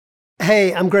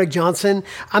Hey, I'm Greg Johnson.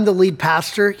 I'm the lead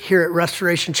pastor here at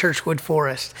Restoration Church Wood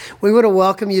Forest. We want to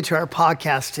welcome you to our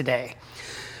podcast today.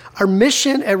 Our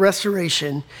mission at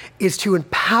Restoration is to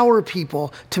empower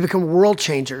people to become world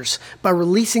changers by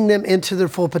releasing them into their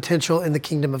full potential in the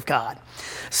kingdom of God.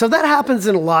 So that happens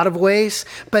in a lot of ways,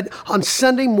 but on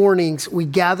Sunday mornings, we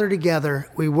gather together,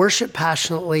 we worship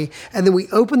passionately, and then we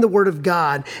open the Word of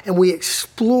God and we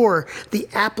explore the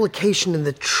application and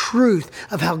the truth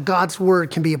of how God's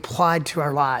Word can be applied to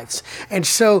our lives. And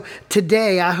so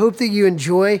today, I hope that you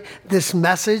enjoy this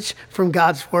message from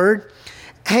God's Word.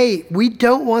 Hey, we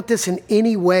don't want this in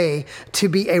any way to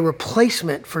be a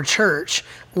replacement for church.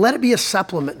 Let it be a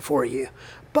supplement for you.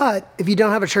 But if you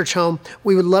don't have a church home,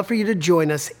 we would love for you to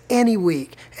join us any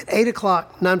week at 8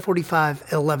 o'clock, 9:45,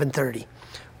 and 11:30.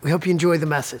 We hope you enjoy the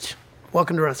message.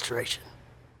 Welcome to Restoration.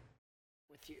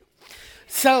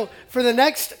 So for the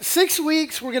next 6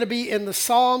 weeks, we're going to be in the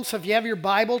Psalms. So if you have your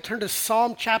Bible, turn to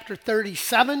Psalm chapter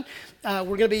 37. We're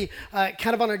going to be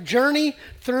kind of on a journey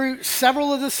through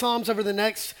several of the Psalms over the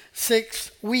next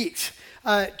 6 weeks.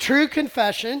 True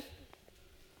confession,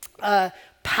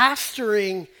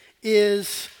 pastoring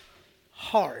is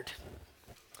hard.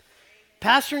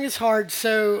 Pastoring is hard.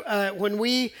 So when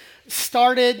we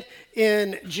started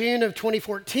in June of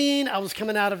 2014, I was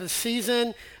coming out of a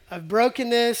season of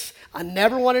brokenness. I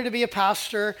never wanted to be a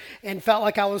pastor and felt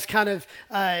like I was kind of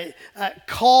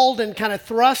called and kind of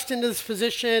thrust into this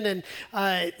position.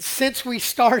 And since we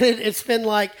started, it's been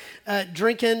like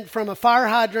drinking from a fire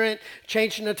hydrant,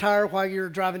 changing a tire while you're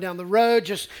driving down the road,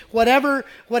 just whatever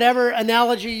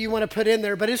analogy you want to put in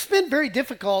there. But it's been very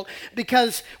difficult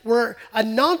because we're a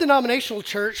non-denominational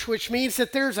church, which means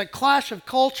that there's a clash of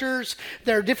cultures.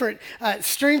 There are different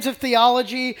streams of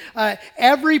theology.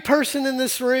 Every person in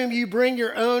this room, you bring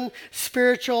your own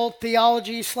spiritual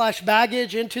theology /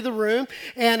 baggage into the room.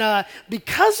 And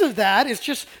because of that, it's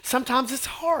just, sometimes it's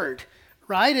hard,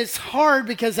 right? It's hard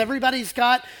because everybody's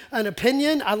got an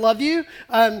opinion. I love you.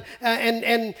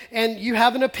 And you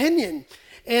have an opinion.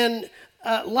 And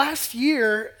last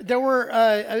year, there were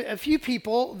a few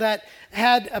people that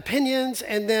had opinions,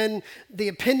 and then the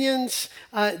opinions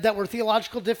that were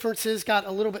theological differences got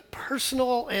a little bit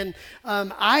personal, and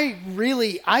I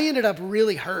ended up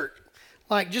really hurt,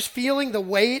 like just feeling the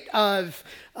weight of,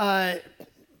 I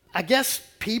guess,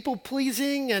 people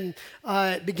pleasing, and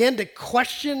began to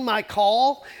question my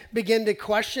call, began to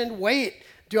question, wait,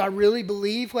 do I really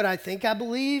believe what I think I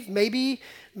believe? Maybe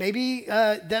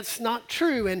that's not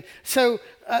true. And so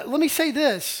let me say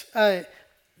this.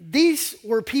 These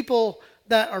were people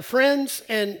that are friends,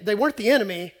 and they weren't the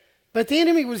enemy, but the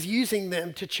enemy was using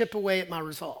them to chip away at my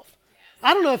resolve.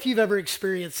 I don't know if you've ever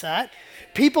experienced that.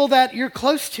 People that you're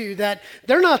close to, that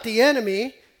they're not the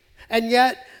enemy, and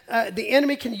yet the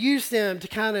enemy can use them to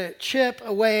kind of chip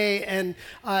away. And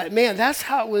man, that's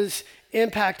how it was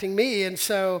impacting me. And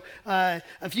so a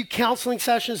few counseling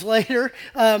sessions later,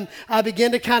 I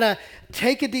began to kind of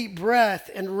take a deep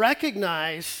breath and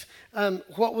recognize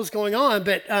what was going on.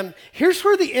 But here's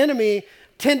where the enemy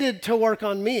tended to work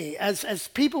on me. As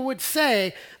people would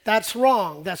say, that's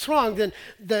wrong. Then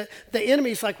the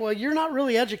enemy's like, well, you're not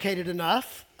really educated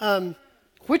enough.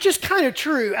 Which is kind of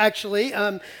true, actually.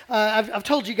 I've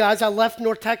told you guys I left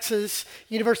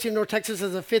University of North Texas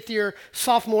as a fifth-year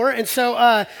sophomore, and so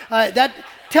that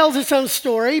tells its own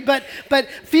story. But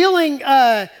feeling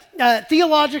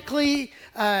theologically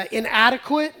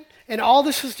inadequate, and all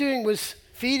this was doing was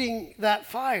feeding that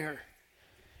fire.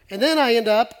 And then I end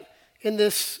up in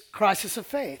this crisis of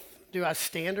faith. Do I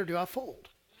stand or do I fold?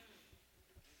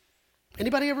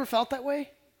 Anybody ever felt that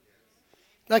way?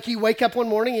 Like you wake up one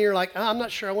morning and you're like, I'm not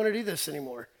sure I want to do this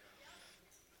anymore.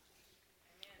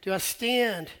 Do I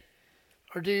stand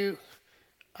or do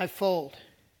I fold?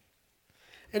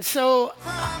 And so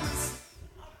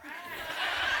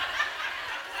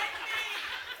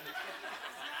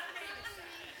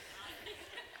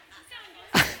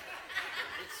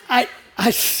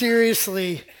I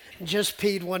seriously just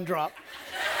peed one drop.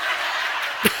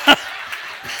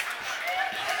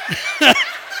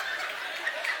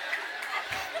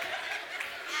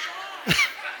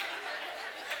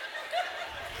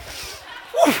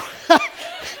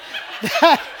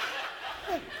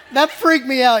 That freaked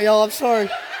me out, y'all. I'm sorry.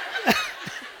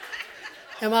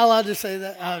 Am I allowed to say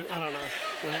that? I don't know.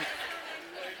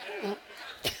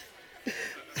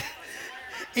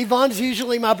 Yvonne's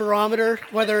usually my barometer,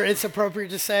 whether it's appropriate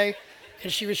to say,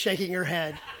 and she was shaking her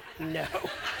head. No.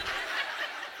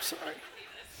 Sorry.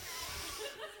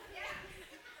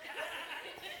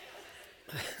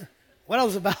 What I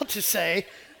was about to say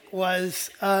was,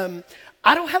 I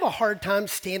don't have a hard time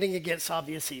standing against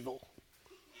obvious evil.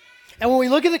 And when we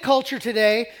look at the culture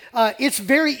today, it's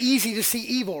very easy to see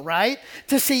evil, right?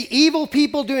 To see evil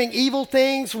people doing evil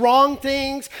things, wrong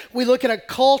things. We look at a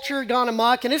culture gone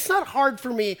amok, and it's not hard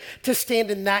for me to stand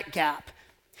in that gap.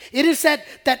 It is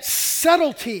that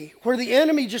subtlety where the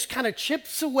enemy just kind of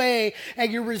chips away at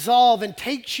your resolve and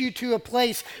takes you to a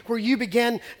place where you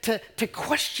begin to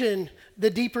question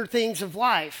the deeper things of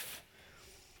life.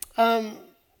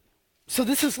 So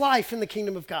this is life in the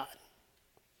kingdom of God.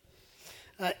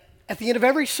 At the end of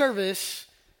every service,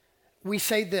 we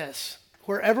say this: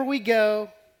 wherever we go,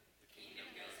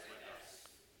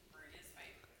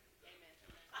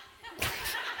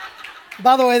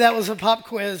 by the way, that was a pop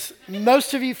quiz.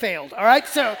 Most of you failed, all right?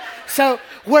 So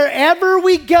wherever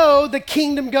we go, the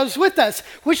kingdom goes with us,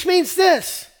 which means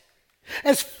this: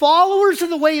 as followers of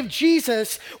the way of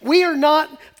Jesus, we are not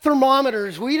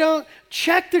thermometers. We don't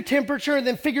check the temperature and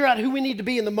then figure out who we need to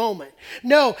be in the moment.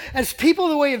 No, as people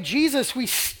of the way of Jesus, we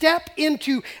step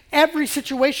into every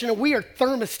situation and we are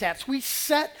thermostats. We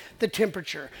set the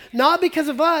temperature, not because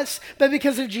of us, but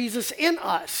because of Jesus in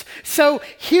us. So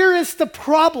here is the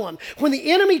problem. When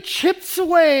the enemy chips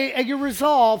away at your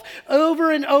resolve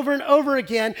over and over and over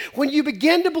again, when you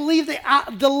begin to believe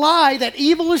the lie that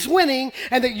evil is winning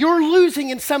and that you're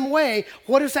losing in some way,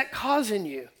 what does that cause in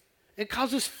you? It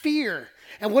causes fear.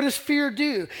 And what does fear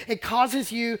do? It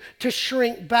causes you to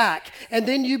shrink back. And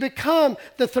then you become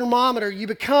the thermometer. You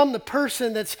become the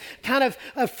person that's kind of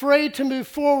afraid to move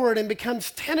forward and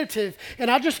becomes tentative.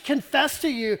 And I just confess to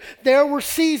you, there were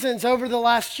seasons over the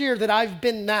last year that I've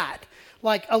been that,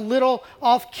 like a little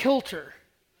off kilter.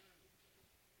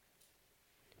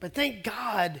 But thank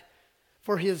God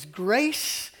for his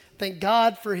grace. Thank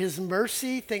God for his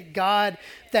mercy. Thank God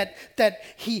that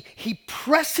he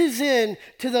presses in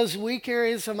to those weak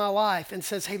areas of my life and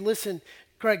says, hey, listen,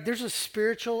 Greg, there's a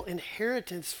spiritual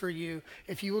inheritance for you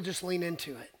if you will just lean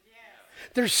into it.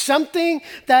 There's something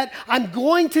that I'm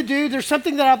going to do. There's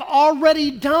something that I've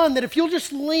already done that if you'll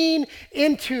just lean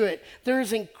into it, there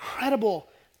is incredible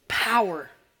power.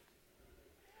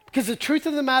 Because the truth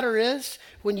of the matter is,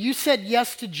 when you said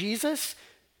yes to Jesus,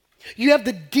 you have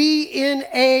the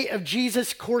DNA of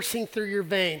Jesus coursing through your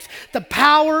veins. The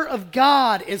power of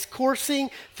God is coursing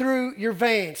through your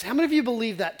veins. How many of you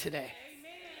believe that today?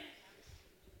 Amen.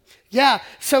 Yeah,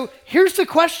 so here's the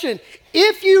question.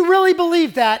 If you really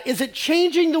believe that, is it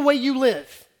changing the way you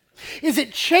live? Is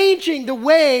it changing the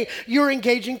way you're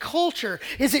engaging culture?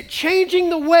 Is it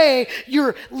changing the way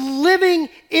you're living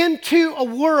into a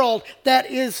world that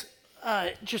is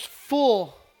just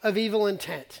full of evil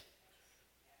intent?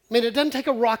 I mean, it doesn't take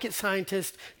a rocket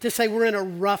scientist to say we're in a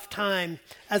rough time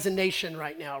as a nation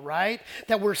right now, right?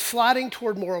 That we're sliding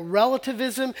toward moral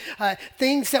relativism.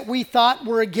 Things that we thought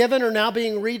were a given are now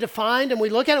being redefined. And we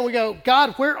look at it and we go,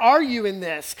 God, where are you in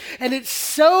this? And it's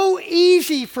so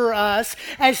easy for us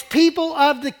as people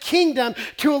of the kingdom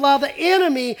to allow the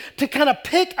enemy to kind of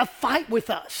pick a fight with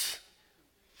us.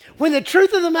 When the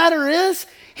truth of the matter is,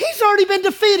 he's already been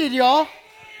defeated, y'all.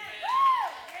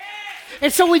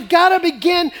 And so we've got to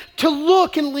begin to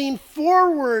look and lean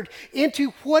forward into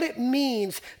what it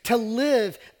means to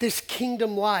live this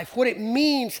kingdom life, what it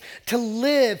means to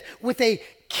live with a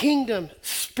kingdom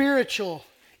spiritual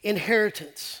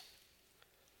inheritance.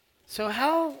 So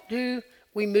how do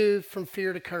we move from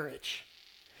fear to courage?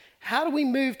 How do we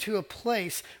move to a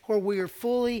place where we are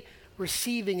fully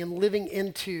receiving and living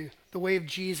into the way of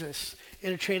Jesus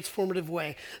in a transformative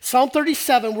way? Psalm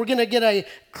 37, we're going to get a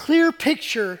clear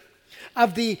picture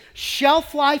of the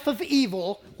shelf life of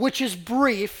evil, which is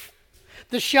brief,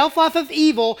 the shelf life of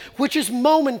evil, which is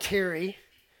momentary,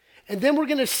 and then we're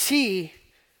going to see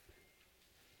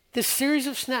this series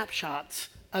of snapshots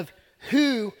of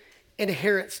who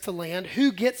inherits the land,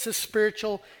 who gets a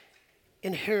spiritual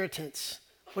inheritance,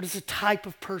 what is the type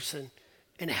of person,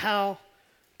 and how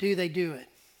do they do it.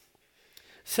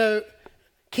 So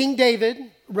King David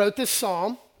wrote this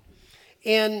psalm,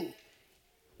 and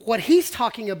what he's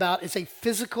talking about is a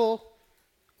physical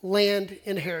land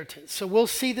inheritance. So we'll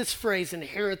see this phrase,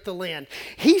 inherit the land.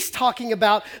 He's talking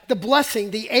about the blessing,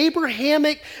 the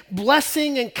Abrahamic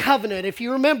blessing and covenant. If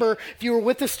you remember, if you were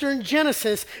with us during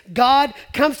Genesis, God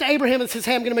comes to Abraham and says,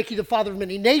 hey, I'm going to make you the father of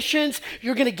many nations.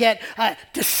 You're going to get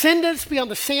descendants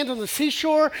beyond the sand on the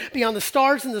seashore, beyond the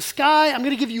stars in the sky. I'm going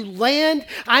to give you land.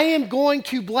 I am going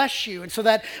to bless you. And so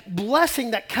that blessing,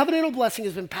 that covenantal blessing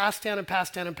has been passed down and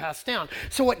passed down and passed down.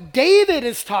 So what David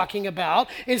is talking about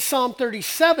in Psalm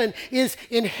 37 is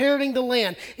inheriting the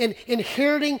land and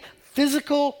inheriting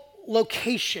physical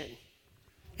location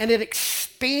and it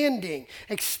expanding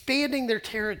their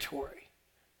territory.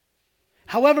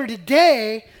 However,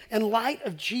 today, in light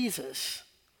of Jesus,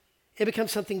 it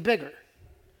becomes something bigger.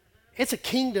 It's a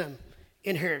kingdom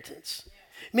inheritance,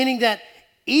 meaning that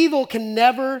evil can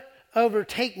never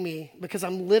overtake me because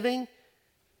I'm living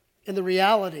in the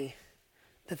reality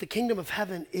that the kingdom of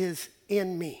heaven is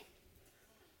in me.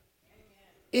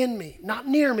 In me, not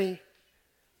near me,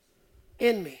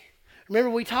 in me. Remember,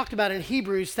 we talked about in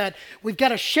Hebrews that we've got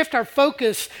to shift our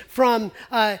focus from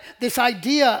this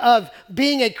idea of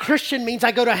being a Christian means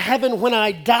I go to heaven when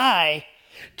I die,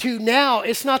 to now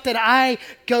it's not that I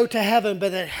go to heaven,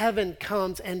 but that heaven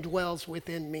comes and dwells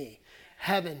within me.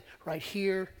 Heaven right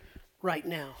here, right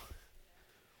now.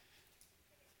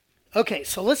 Okay,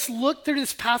 so let's look through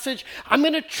this passage. I'm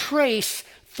going to trace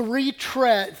three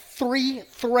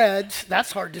threads.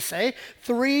 That's hard to say.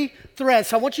 3 threads.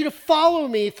 So I want you to follow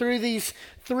me through these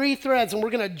 3 threads, and we're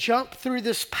going to jump through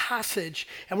this passage,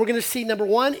 and we're going to see, number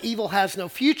 1, evil has no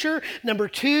future. Number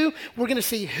 2, we're going to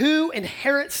see who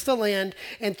inherits the land.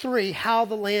 And 3, how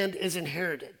the land is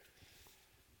inherited.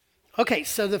 Okay,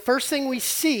 so the first thing we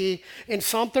see in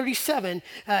Psalm 37,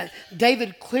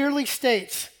 David clearly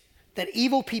states that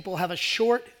evil people have a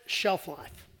short shelf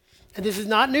life. And this is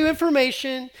not new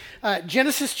information.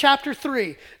 Genesis chapter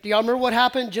 3. Do y'all remember what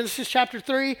happened? Genesis chapter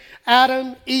 3,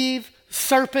 Adam, Eve,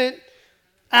 serpent,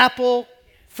 apple,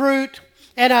 fruit.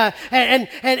 And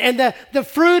the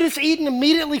fruit is eaten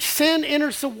immediately. Sin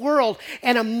enters the world.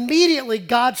 And immediately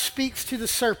God speaks to the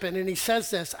serpent. And he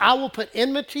says this, I will put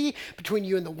enmity between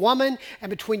you and the woman, and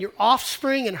between your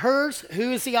offspring and hers.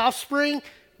 Who is the offspring?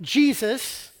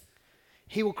 Jesus.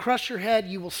 He will crush your head,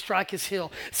 you will strike his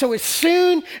heel. So as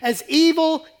soon as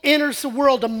evil enters the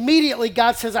world, immediately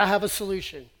God says, I have a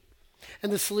solution.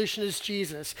 And the solution is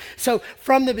Jesus. So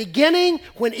from the beginning,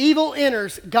 when evil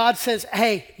enters, God says,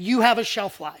 hey, you have a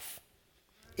shelf life.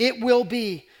 It will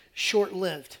be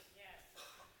short-lived.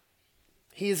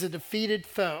 He is a defeated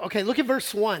foe. Okay, look at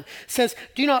verse 1. It says,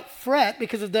 do not fret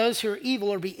because of those who are evil,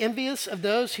 or be envious of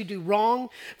those who do wrong.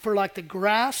 For like the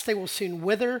grass, they will soon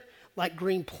wither. Like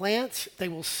green plants, they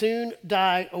will soon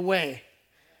die away.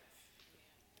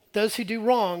 Those who do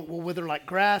wrong will wither like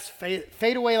grass,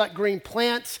 fade away like green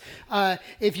plants.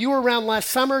 If you were around last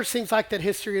summer, it seems like that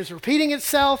history is repeating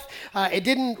itself. It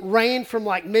didn't rain from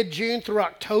like mid-June through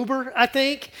October, I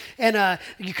think. And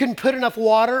you couldn't put enough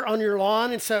water on your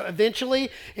lawn. And so eventually,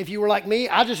 if you were like me,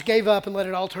 I just gave up and let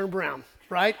it all turn brown,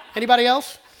 right? Anybody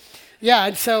else? Yeah,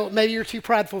 and so maybe you're too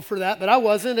prideful for that, but I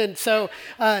wasn't. And so,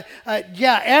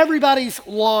 everybody's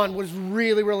lawn was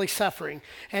really, really suffering.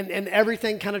 And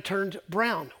everything kind of turned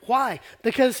brown. Why?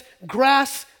 Because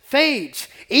grass fades.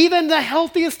 Even the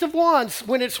healthiest of lawns,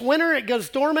 when it's winter, it goes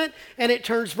dormant and it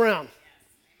turns brown.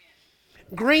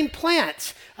 Green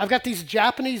plants. I've got these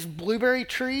Japanese blueberry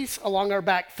trees along our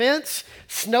back fence.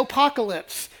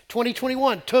 Snowpocalypse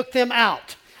 2021 took them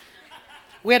out.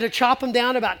 We had to chop them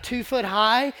down about 2 foot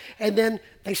high, and then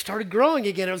they started growing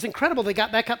again. It was incredible. They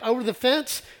got back up over the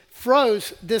fence,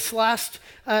 froze this last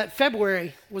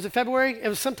February. Was it February? It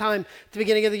was sometime at the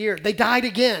beginning of the year. They died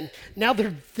again. Now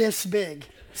they're this big.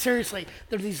 Seriously,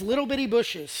 they're these little bitty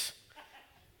bushes.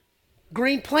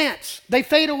 Green plants, they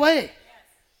fade away.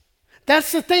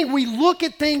 That's the thing. We look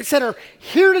at things that are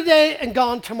here today and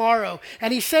gone tomorrow.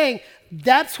 And he's saying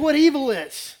that's what evil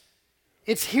is.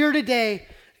 It's here today,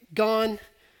 gone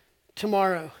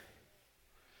tomorrow.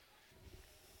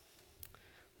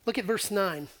 Look at verse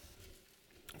 9.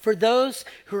 For those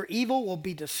who are evil will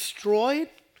be destroyed.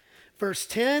 Verse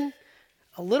 10,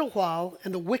 a little while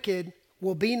and the wicked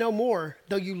will be no more.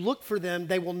 Though you look for them,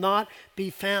 they will not be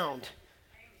found.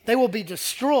 They will be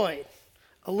destroyed.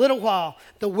 A little while,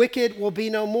 the wicked will be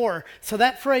no more. So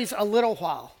that phrase, a little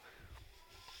while.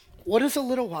 What does a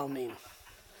little while mean?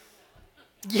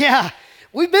 Yeah,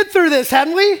 we've been through this,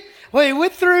 haven't we? We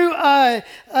went through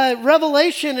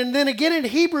Revelation, and then again in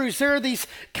Hebrews, there are these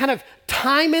kind of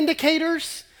time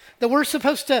indicators that we're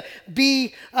supposed to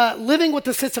be living with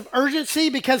a sense of urgency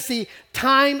because the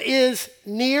time is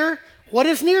near. What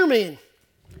does near mean?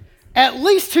 At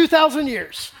least 2,000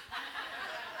 years.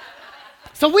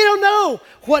 So we don't know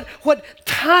what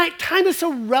time is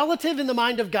so relative in the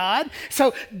mind of God.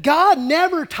 So God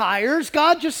never tires.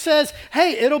 God just says,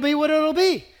 hey, it'll be what it'll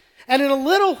be. And in a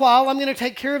little while, I'm going to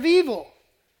take care of evil.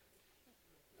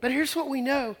 But here's what we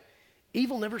know.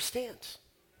 Evil never stands.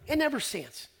 It never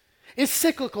stands. It's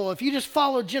cyclical. If you just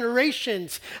follow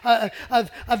generations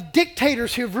of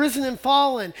dictators who have risen and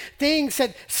fallen, things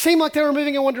that seem like they were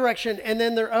moving in one direction and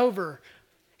then they're over.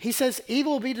 He says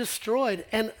evil will be destroyed.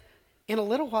 And in a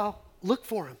little while, look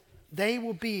for them. They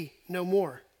will be no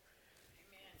more.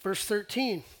 Verse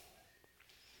 13.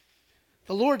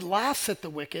 The Lord laughs at the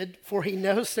wicked, for he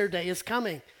knows their day is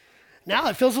coming. Now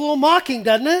it feels a little mocking,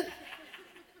 doesn't it?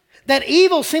 That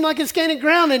evil seemed like it's gaining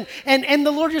ground, and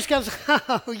the Lord just goes,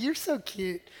 oh, you're so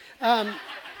cute.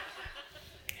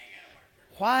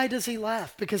 Why does he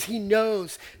laugh? Because he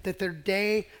knows that their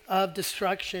day of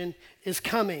destruction is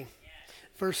coming.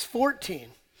 Verse 14,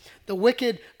 the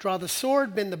wicked draw the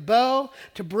sword, bend the bow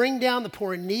to bring down the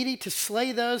poor and needy, to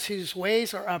slay those whose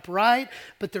ways are upright,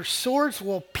 but their swords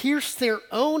will pierce their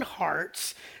own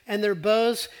hearts and their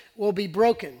bows will be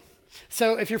broken.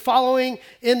 So if you're following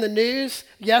in the news,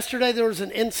 yesterday there was an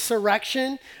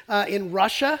insurrection in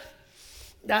Russia.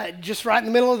 Just right in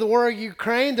the middle of the war of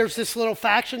Ukraine, there's this little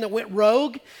faction that went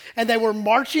rogue, and they were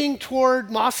marching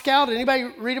toward Moscow. Did anybody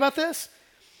read about this?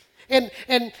 And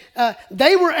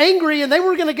they were angry, and they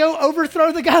were going to go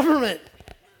overthrow the government.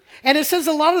 And it says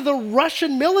a lot of the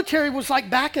Russian military was like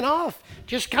backing off,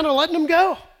 just kind of letting them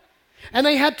go. And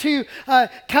they had to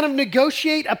kind of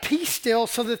negotiate a peace deal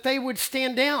so that they would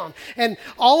stand down. And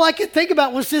all I could think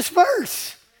about was this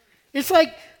verse. It's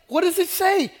like, what does it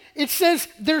say? It says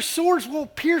their swords will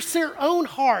pierce their own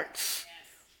hearts.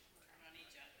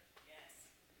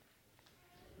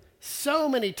 So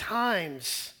many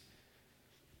times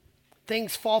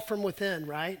things fall from within,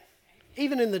 right?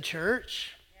 Even in the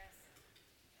church.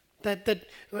 That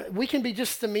we can be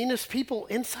just the meanest people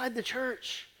inside the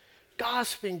church.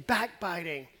 Gossiping,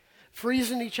 backbiting,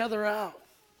 freezing each other out.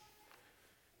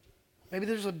 Maybe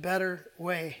there's a better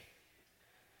way.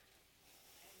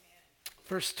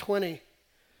 Verse 20.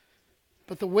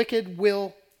 But the wicked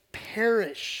will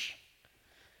perish.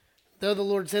 Though the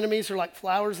Lord's enemies are like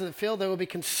flowers of the field, they will be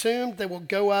consumed. They will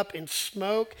go up in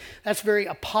smoke. That's very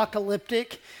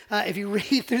apocalyptic. If you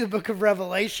read through the book of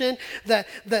Revelation,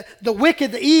 the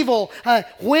wicked, the evil,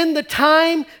 when the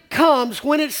time comes,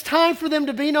 when it's time for them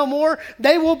to be no more,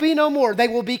 they will be no more. They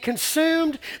will be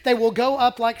consumed. They will go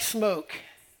up like smoke.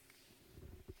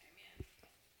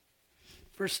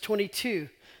 Verse 22,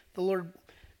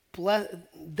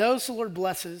 those the Lord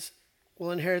blesses will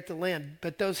inherit the land,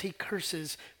 but those he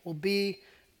curses will be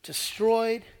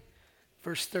destroyed.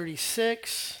 Verse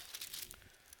 36.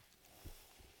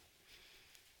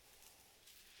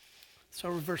 So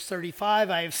over verse 35,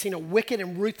 I have seen a wicked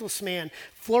and ruthless man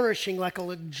flourishing like a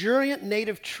luxuriant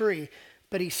native tree,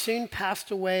 but he soon passed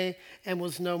away and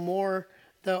was no more.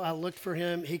 Though I looked for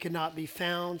him, he could not be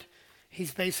found.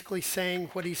 He's basically saying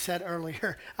what he said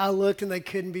earlier. I looked and they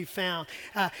couldn't be found.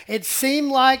 It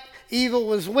seemed like evil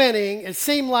was winning. It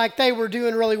seemed like they were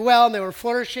doing really well and they were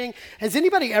flourishing. Has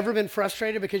anybody ever been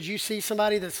frustrated because you see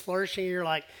somebody that's flourishing and you're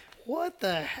like, what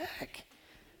the heck?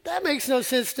 That makes no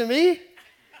sense to me.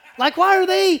 Like, why are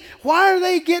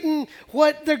they getting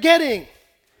what they're getting?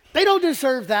 They don't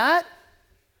deserve that.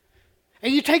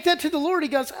 And you take that to the Lord, he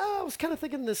goes, oh, I was kind of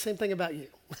thinking the same thing about you.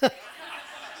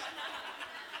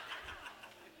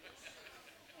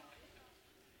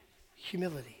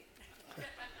 Humility.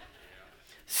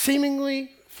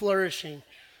 Seemingly flourishing,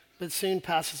 but soon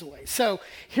passes away. So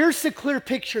here's the clear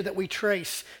picture that we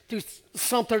trace through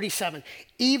Psalm 37.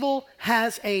 Evil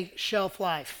has a shelf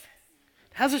life.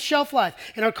 It has a shelf life.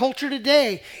 In our culture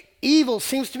today, evil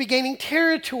seems to be gaining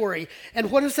territory.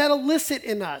 And what does that elicit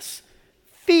in us?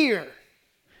 Fear.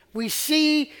 We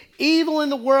see evil in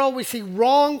the world. We see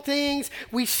wrong things.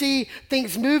 We see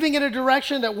things moving in a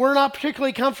direction that we're not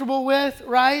particularly comfortable with,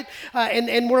 right?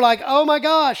 And we're like, oh my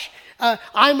gosh,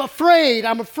 I'm afraid.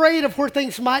 I'm afraid of where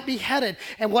things might be headed.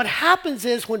 And what happens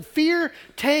is when fear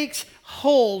takes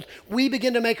hold, we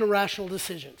begin to make irrational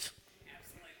decisions.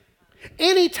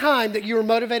 Any time that you're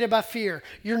motivated by fear,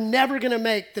 you're never going to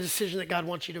make the decision that God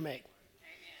wants you to make.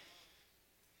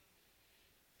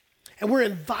 And we're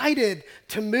invited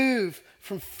to move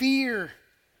from fear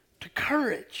to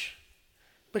courage.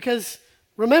 Because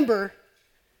remember,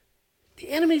 the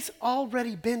enemy's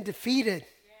already been defeated.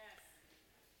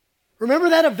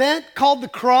 Remember that event called the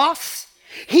cross?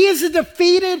 He is a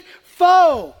defeated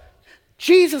foe.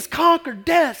 Jesus conquered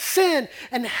death, sin,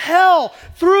 and hell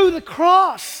through the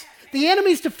cross. The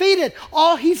enemy's defeated.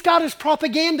 All he's got is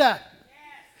propaganda.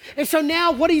 And so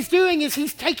now what he's doing is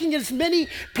he's taking as many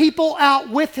people out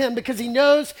with him because he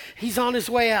knows he's on his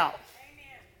way out.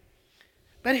 Amen.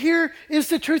 But here is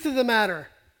the truth of the matter.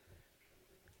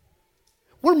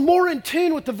 We're more in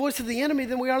tune with the voice of the enemy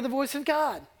than we are the voice of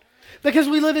God. Because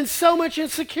we live in so much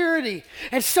insecurity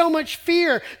and so much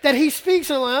fear that he speaks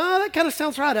and like, oh, that kind of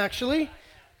sounds right actually.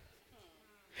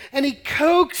 And he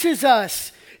coaxes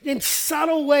us in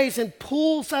subtle ways and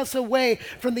pulls us away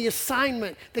from the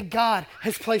assignment that God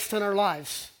has placed on our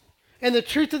lives. And the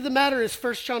truth of the matter is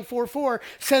 1 John 4:4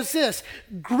 says this,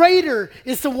 greater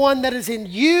is the one that is in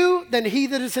you than he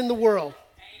that is in the world.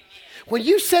 When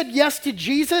you said yes to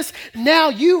Jesus, now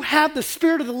you have the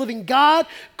Spirit of the living God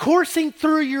coursing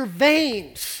through your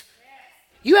veins.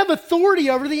 You have authority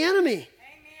over the enemy.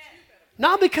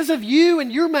 Not because of you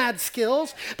and your mad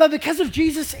skills, but because of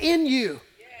Jesus in you.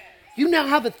 You now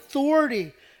have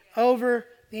authority over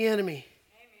the enemy.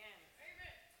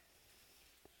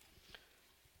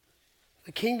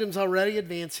 The kingdom's already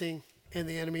advancing and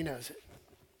the enemy knows it.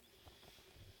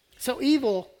 So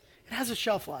evil, it has a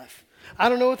shelf life. I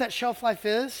don't know what that shelf life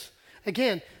is.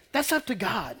 Again, that's up to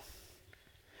God.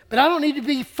 But I don't need to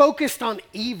be focused on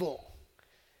evil.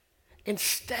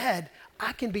 Instead,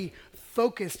 I can be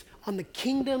focused on the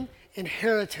kingdom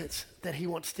inheritance that he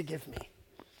wants to give me.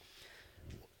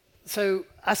 So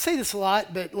I say this a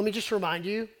lot, but let me just remind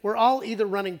you, we're all either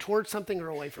running towards something or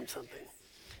away from something.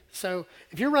 So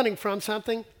if you're running from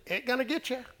something, it's gonna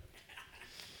get you.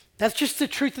 That's just the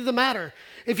truth of the matter.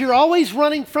 If you're always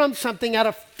running from something out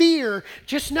of fear,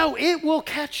 just know it will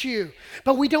catch you.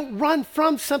 But we don't run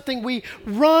from something, we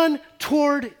run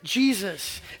toward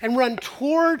Jesus and run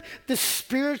toward the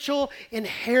spiritual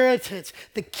inheritance,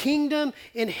 the kingdom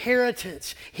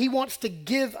inheritance. He wants to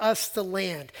give us the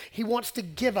land. He wants to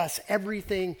give us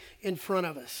everything in front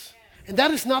of us. And that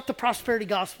is not the prosperity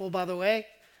gospel, by the way.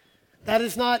 That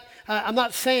is not, I'm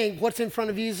not saying what's in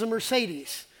front of you is a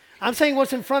Mercedes. I'm saying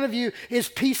what's in front of you is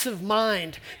peace of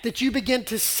mind, that you begin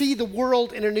to see the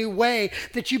world in a new way,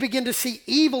 that you begin to see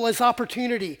evil as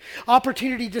opportunity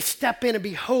to step in and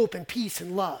be hope and peace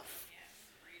and love.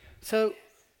 So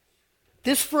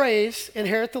this phrase,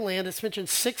 inherit the land, is mentioned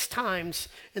 6 times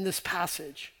in this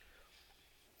passage,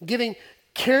 giving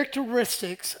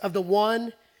characteristics of the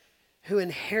one who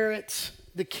inherits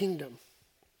the kingdom.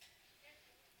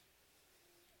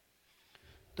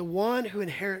 The one who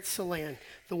inherits the land,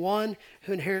 the one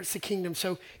who inherits the kingdom.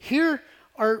 So here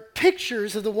are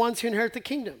pictures of the ones who inherit the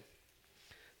kingdom.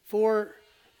 For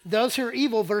those who are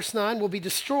evil, verse 9, will be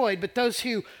destroyed, but those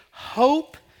who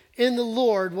hope in the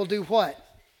Lord will do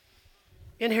what?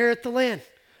 Inherit the land.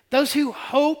 Those who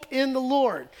hope in the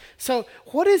Lord. So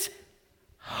what is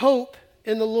hope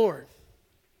in the Lord?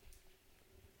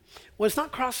 Well, it's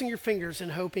not crossing your fingers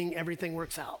and hoping everything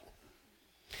works out.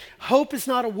 Hope is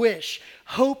not a wish.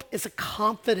 Hope is a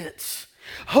confidence.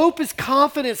 Hope is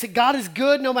confidence that God is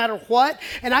good no matter what.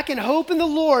 And I can hope in the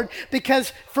Lord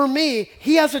because for me,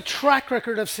 he has a track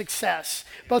record of success,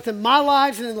 both in my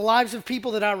lives and in the lives of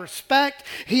people that I respect.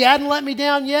 He hadn't let me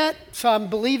down yet, so I'm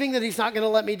believing that he's not going to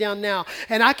let me down now.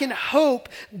 And I can hope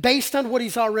based on what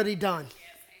he's already done.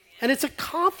 And it's a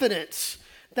confidence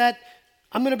that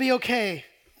I'm going to be okay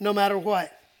no matter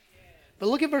what. But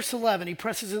look at verse 11. He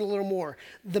presses in a little more.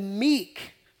 The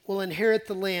meek will inherit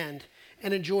the land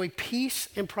and enjoy peace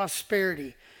and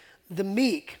prosperity. The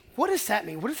meek, what does that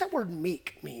mean? What does that word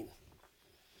meek mean?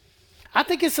 I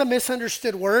think it's a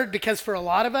misunderstood word because for a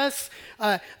lot of us,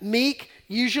 meek,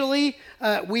 usually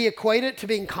we equate it to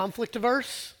being conflict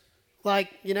averse. Like,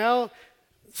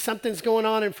 something's going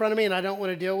on in front of me and I don't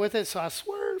want to deal with it, so I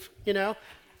swerve,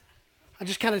 I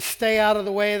just kind of stay out of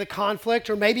the way of the conflict,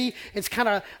 or maybe it's kind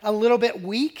of a little bit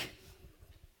weak.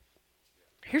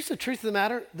 Here's the truth of the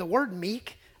matter. The word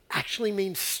meek actually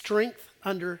means strength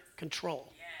under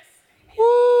control. Yes.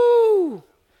 Woo! Yes.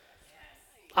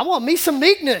 I want me some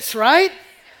meekness, right?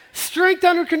 Strength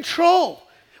under control,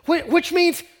 which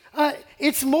means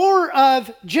it's more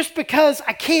of just because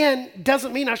I can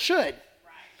doesn't mean I should.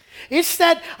 It's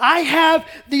that I have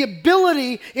the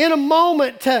ability in a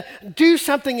moment to do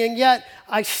something, and yet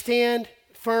I stand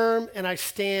firm and I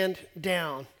stand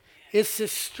down. It's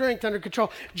this strength under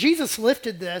control. Jesus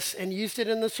lifted this and used it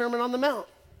in the Sermon on the Mount.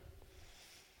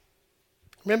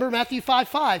 Remember Matthew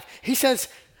 5:5. He says,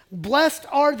 blessed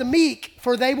are the meek,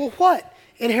 for they will what?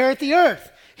 Inherit the earth.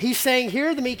 He's saying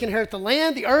here, the meek inherit the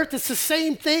land, the earth, it's the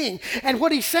same thing. And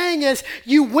what he's saying is,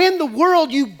 you win the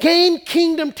world, you gain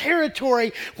kingdom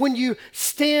territory when you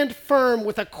stand firm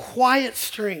with a quiet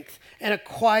strength and a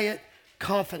quiet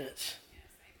confidence.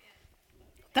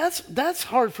 That's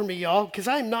hard for me, y'all, because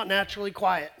I am not naturally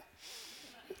quiet.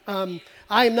 I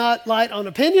am not light on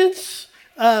opinions.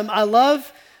 I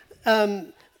love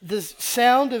the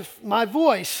sound of my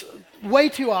voice way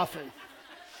too often.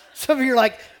 Some of you are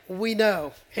like, we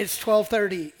know it's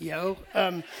 12:30, yo.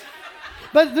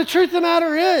 But the truth of the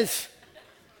matter is,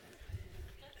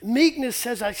 meekness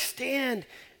says I stand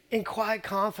in quiet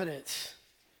confidence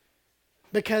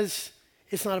because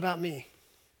it's not about me.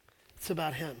 It's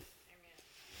about him. Amen.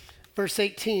 Verse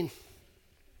 18.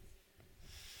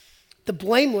 The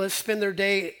blameless spend their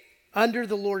day under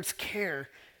the Lord's care,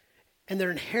 and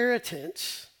their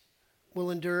inheritance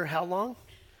will endure how long?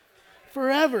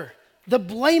 Forever. The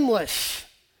blameless.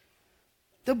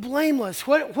 The blameless.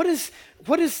 What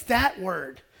is that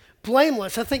word?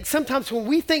 Blameless. I think sometimes when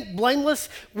we think blameless,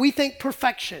 we think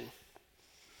perfection,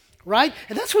 right?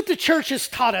 And that's what the church has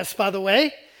taught us, by the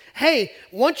way. Hey,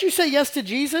 once you say yes to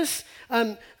Jesus,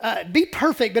 be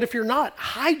perfect, but if you're not,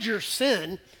 hide your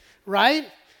sin, right?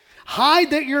 Hide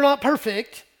that you're not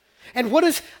perfect. And what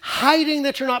does hiding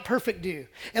that you're not perfect do?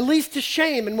 It leads to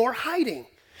shame and more hiding.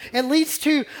 It leads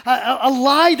to a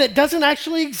lie that doesn't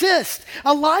actually exist,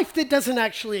 a life that doesn't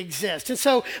actually exist. And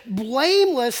so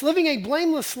blameless, living a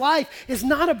blameless life is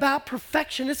not about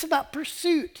perfection, it's about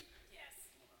pursuit.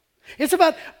 It's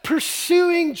about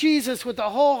pursuing Jesus with the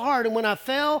whole heart. And when I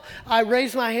fail, I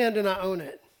raise my hand and I own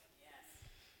it.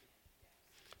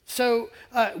 So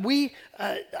I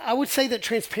would say that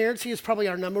transparency is probably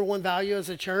our number one value as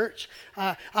a church.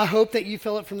 I hope that you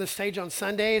feel it from the stage on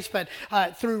Sundays, but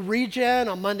through Regen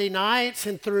on Monday nights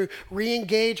and through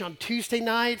Reengage on Tuesday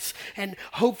nights, and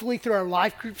hopefully through our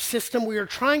life group system, we are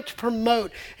trying to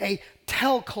promote a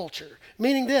tell culture.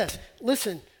 Meaning this,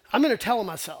 listen, I'm going to tell on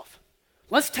myself.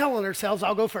 Let's tell on ourselves,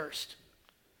 I'll go first.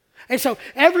 And so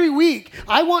every week,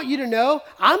 I want you to know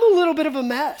I'm a little bit of a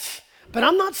mess, but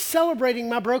I'm not celebrating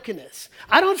my brokenness.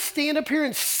 I don't stand up here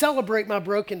and celebrate my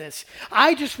brokenness.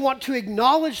 I just want to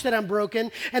acknowledge that I'm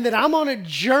broken and that I'm on a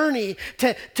journey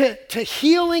to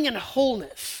healing and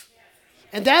wholeness.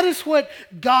 And that is what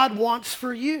God wants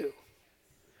for you.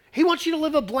 He wants you to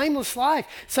live a blameless life.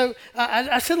 So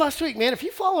I said last week, man, if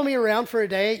you follow me around for a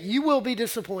day, you will be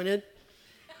disappointed.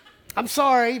 I'm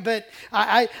sorry, but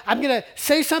I'm going to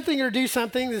say something or do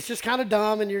something that's just kind of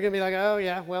dumb, and you're going to be like, oh,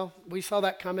 yeah, well, we saw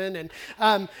that coming.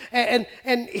 And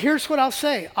here's what I'll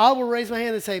say. I will raise my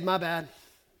hand and say, my bad.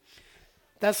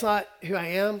 That's not who I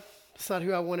am. It's not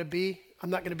who I want to be. I'm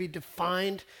not going to be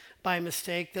defined by a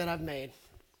mistake that I've made.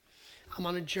 I'm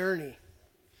on a journey.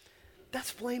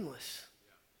 That's blameless.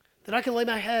 That I can lay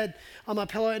my head on my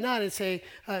pillow at night and say,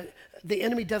 the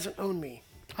enemy doesn't own me.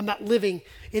 I'm not living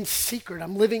in secret.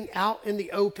 I'm living out in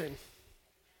the open.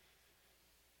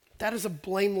 That is a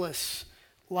blameless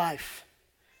life.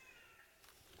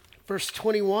 Verse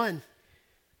 21,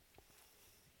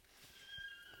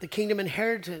 the kingdom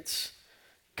inheritance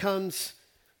comes,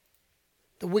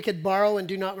 the wicked borrow and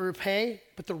do not repay,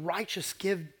 but the righteous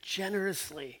give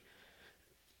generously.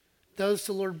 Those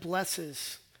the Lord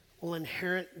blesses will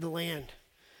inherit the land.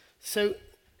 So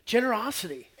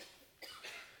generosity.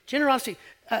 Generosity.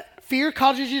 Fear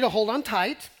causes you to hold on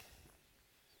tight.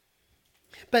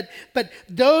 But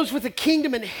those with a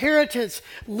kingdom inheritance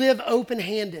live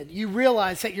open-handed. You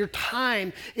realize that your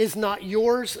time is not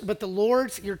yours, but the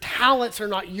Lord's. Your talents are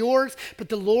not yours, but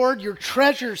the Lord. Your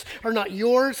treasures are not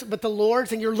yours, but the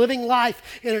Lord's. And you're living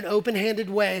life in an open-handed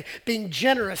way, being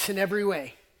generous in every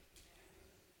way.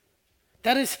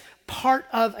 That is part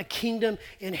of a kingdom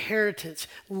inheritance,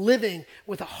 living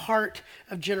with a heart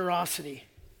of generosity.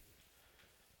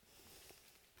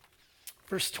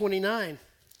 Verse 29,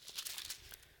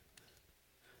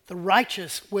 the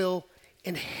righteous will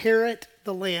inherit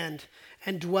the land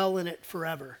and dwell in it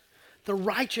forever. The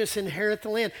righteous inherit the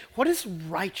land. What does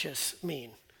righteous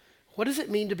mean? What does it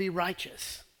mean to be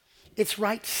righteous? It's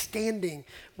right standing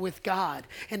with God.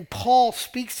 And Paul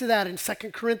speaks to that in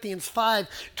 2 Corinthians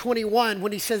 5:21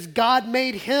 when he says, God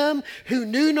made him who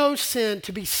knew no sin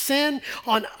to be sin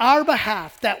on our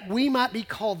behalf that we might be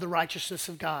called the righteousness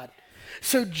of God.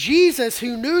 So Jesus,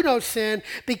 who knew no sin,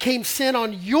 became sin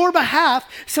on your behalf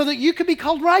so that you could be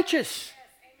called righteous.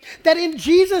 That in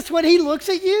Jesus, when he looks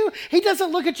at you, he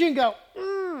doesn't look at you and go,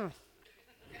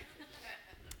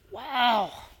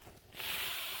 wow.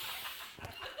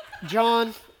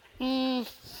 John,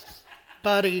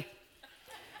 buddy.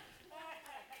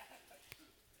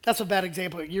 That's a bad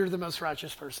example. You're the most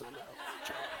righteous person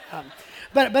I know.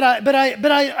 But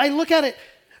I look at it.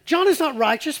 John is not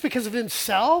righteous because of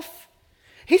himself.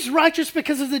 He's righteous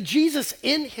because of the Jesus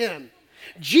in him.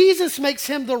 Jesus makes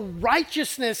him the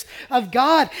righteousness of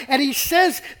God. And he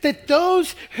says that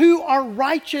those who are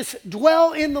righteous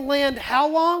dwell in the land how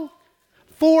long?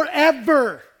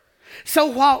 Forever. So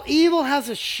while evil has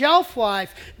a shelf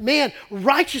life, man,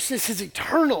 righteousness is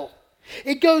eternal.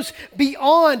 It goes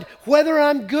beyond whether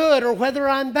I'm good or whether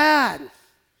I'm bad.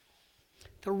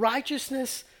 The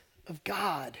righteousness of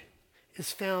God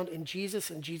is found in Jesus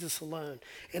and Jesus alone,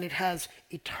 and it has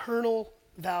eternal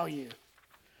value.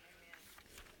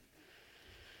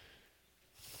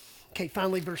 Okay,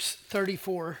 finally, verse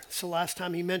 34. It's the last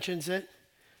time he mentions it.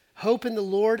 Hope in the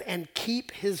Lord and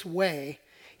keep his way.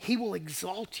 He will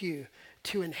exalt you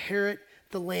to inherit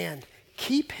the land.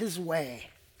 Keep his way.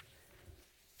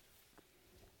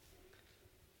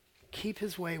 Keep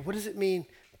his way. What does it mean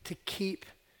to keep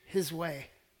his way?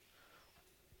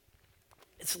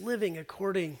 It's living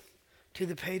according to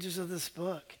the pages of this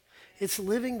book. It's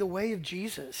living the way of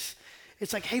Jesus.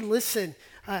 It's like, hey, listen,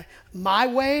 my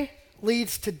way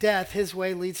leads to death. His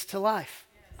way leads to life.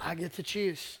 I get to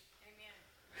choose.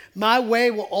 My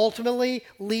way will ultimately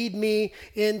lead me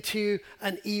into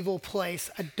an evil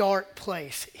place, a dark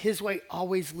place. His way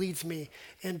always leads me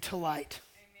into light.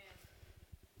 Amen.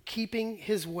 Keeping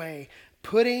his way,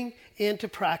 putting into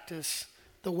practice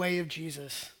the way of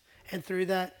Jesus. And through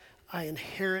that, I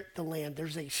inherit the land.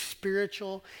 There's a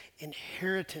spiritual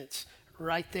inheritance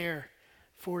right there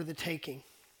for the taking.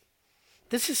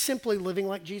 This is simply living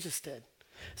like Jesus did.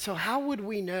 So how would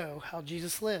we know how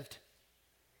Jesus lived?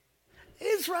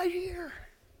 It's right here.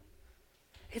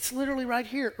 It's literally right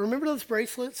here. Remember those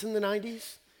bracelets in the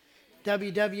 90s?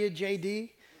 WWJD?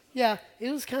 Yeah,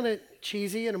 it was kind of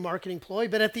cheesy and a marketing ploy,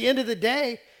 but at the end of the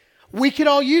day, we could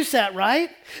all use that,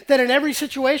 right? That in every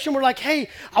situation, we're like, hey,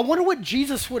 I wonder what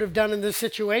Jesus would have done in this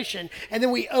situation. And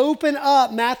then we open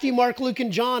up Matthew, Mark, Luke,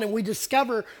 and John, and we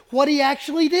discover what he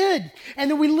actually did. And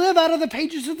then we live out of the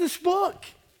pages of this book.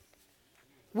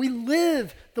 We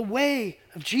live the way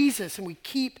of Jesus, and we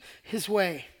keep his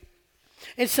way.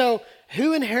 And so,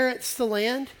 who inherits the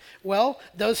land? Well,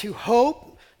 those who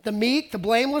hope, the meek, the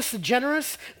blameless, the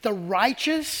generous, the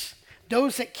righteous,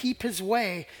 those that keep his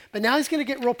way. But now he's going to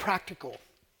get real practical.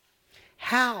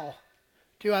 How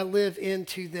do I live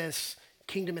into this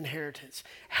kingdom inheritance?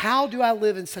 How do I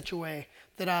live in such a way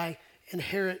that I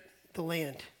inherit the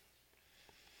land?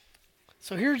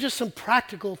 So here are just some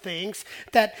practical things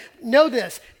that, know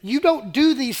this, you don't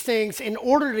do these things in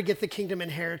order to get the kingdom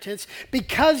inheritance.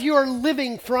 Because you are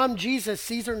living from Jesus,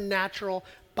 these are natural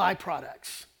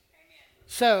byproducts.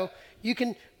 So you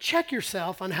can check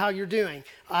yourself on how you're doing.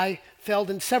 I failed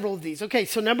in several of these. Okay,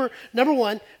 so number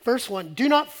one, verse 1, do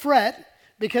not fret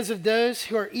because of those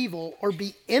who are evil, or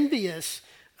be envious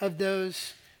of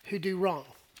those who do wrong.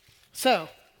 So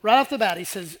right off the bat, he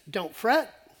says, don't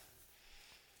fret.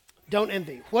 Don't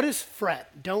envy. What is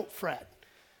fret? Don't fret.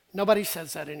 Nobody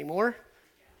says that anymore.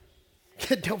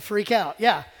 Don't freak out.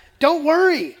 Yeah. Don't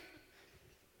worry.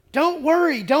 Don't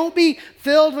worry. Don't be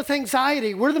filled with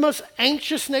anxiety. We're the most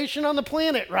anxious nation on the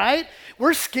planet, right?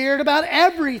 We're scared about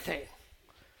everything.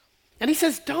 And he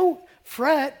says, don't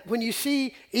fret when you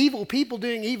see evil people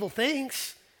doing evil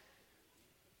things.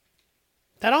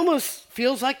 That almost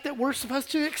feels like that we're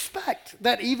supposed to expect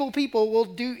that evil people will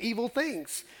do evil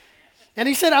things. And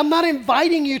he said, I'm not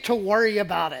inviting you to worry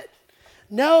about it.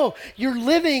 No, you're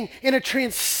living in a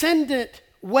transcendent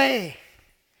way.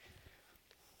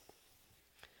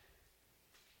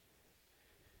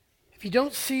 If you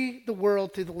don't see the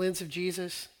world through the lens of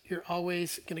Jesus, you're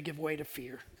always going to give way to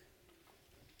fear.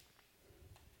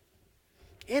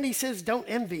 And he says, don't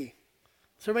envy.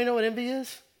 Does everybody know what envy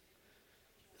is?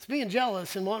 It's being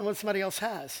jealous and wanting what somebody else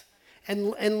has.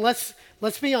 And let's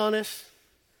be honest.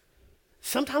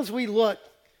 Sometimes we look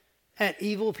at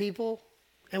evil people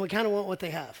and we kind of want what they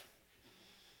have.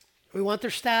 We want their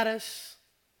status.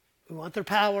 We want their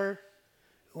power.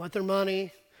 We want their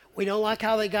money. We don't like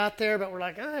how they got there, but we're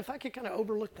like, if I could kind of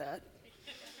overlook that.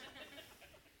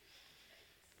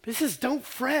 This says, don't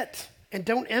fret and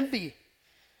don't envy.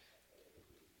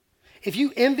 If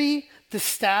you envy the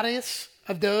status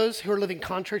of those who are living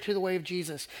contrary to the way of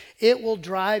Jesus, it will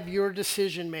drive your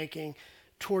decision making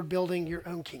toward building your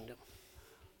own kingdom.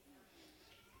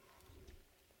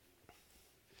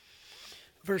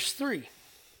 Verse 3,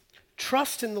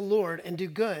 trust in the Lord and do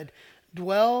good,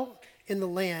 dwell in the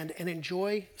land and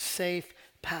enjoy safe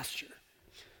pasture.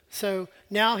 So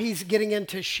now he's getting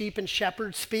into sheep and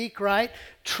shepherd speak, right?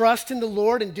 Trust in the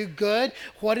Lord and do good.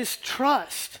 What is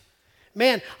trust?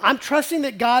 Man, I'm trusting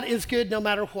that God is good no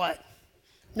matter what.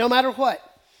 No matter what.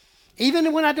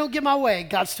 Even when I don't get my way,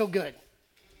 God's still good.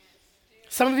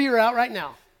 Some of you are out right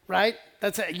now, right?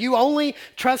 That's it. You only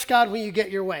trust God when you get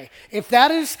your way. If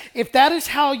that is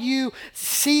how you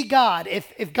see God,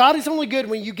 if God is only good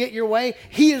when you get your way,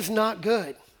 he is not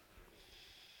good.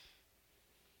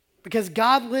 Because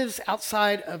God lives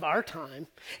outside of our time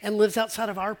and lives outside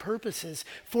of our purposes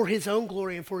for his own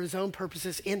glory and for his own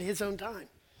purposes in his own time.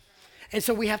 And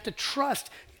so we have to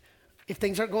trust, if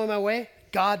things aren't going my way,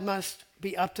 God must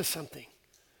be up to something.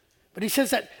 But he says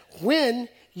that when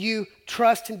you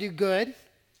trust and do good,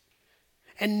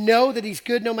 and know that he's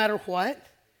good no matter what, it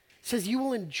says you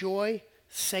will enjoy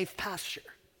safe pasture.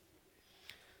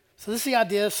 So this is the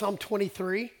idea of Psalm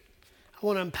 23. I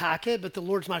want to unpack it, but the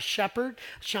Lord's my shepherd,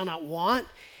 I shall not want.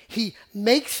 He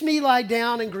makes me lie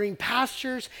down in green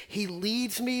pastures. He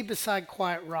leads me beside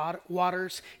quiet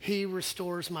waters. He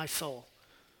restores my soul.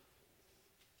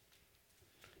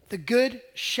 The good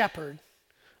shepherd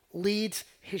leads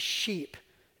his sheep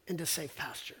into safe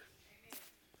pasture.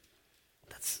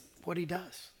 That's what he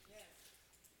does.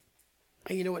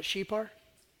 And you know what sheep are?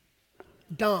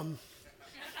 Dumb.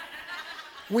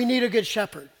 We need a good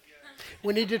shepherd.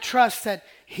 We need to trust that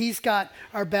he's got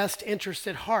our best interest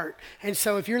at heart. And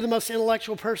so if you're the most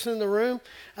intellectual person in the room,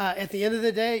 at the end of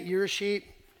the day, you're a sheep.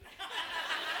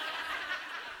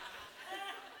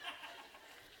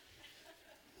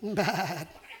 Bad.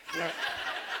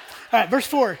 All right, verse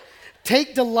 4.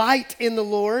 Take delight in the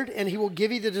Lord, and he will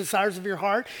give you the desires of your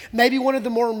heart. Maybe one of the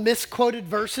more misquoted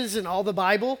verses in all the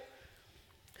Bible.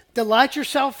 Delight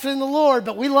yourself in the Lord,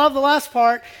 but we love the last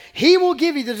part. He will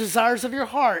give you the desires of your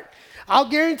heart. I'll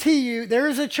guarantee you there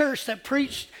is a church that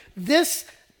preached this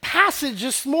passage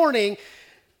this morning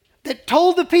that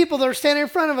told the people that are standing in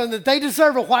front of them that they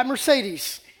deserve a white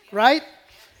Mercedes, right?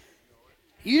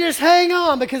 You just hang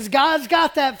on because God's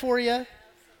got that for you.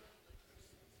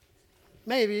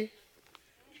 Maybe.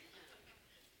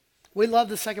 We love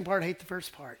the second part, hate the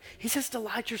first part. He says,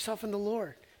 delight yourself in the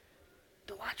Lord.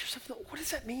 Delight yourself in the Lord. What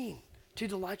does that mean, to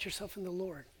delight yourself in the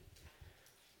Lord?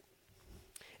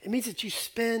 It means that you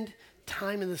spend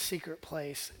time in the secret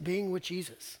place, being with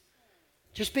Jesus.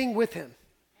 Just being with him.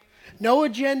 No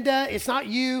agenda. It's not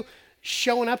you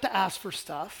showing up to ask for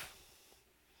stuff.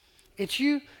 It's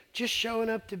you just showing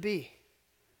up to be.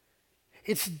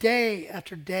 It's day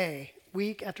after day,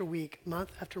 week after week,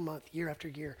 month after month, year after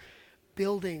year,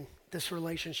 building this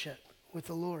relationship with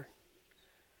the Lord.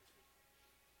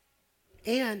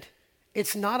 And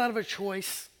it's not out of a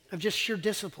choice of just sheer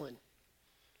discipline.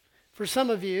 For some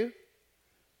of you,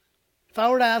 if I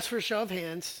were to ask for a show of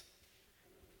hands,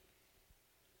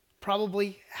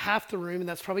 probably half the room, and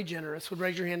that's probably generous, would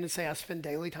raise your hand and say, I spend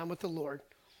daily time with the Lord.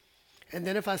 And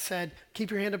then if I said,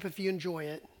 keep your hand up if you enjoy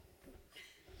it,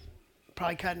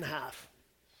 probably cut in half.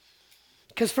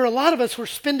 Because for a lot of us, we're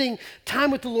spending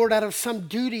time with the Lord out of some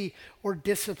duty or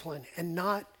discipline and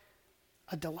not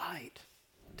a delight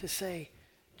to say,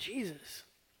 Jesus,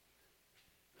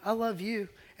 I love you.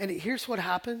 And here's what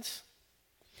happens.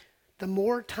 The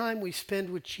more time we spend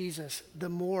with Jesus, the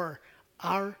more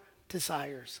our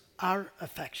desires, our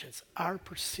affections, our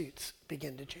pursuits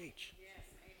begin to change.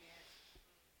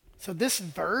 So this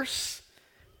verse,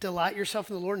 delight yourself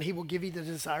in the Lord and he will give you the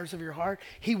desires of your heart.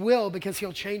 He will, because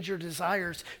he'll change your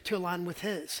desires to align with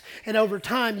his. And over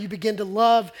time, you begin to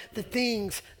love the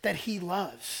things that he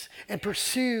loves and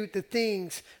pursue the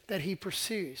things that he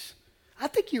pursues. I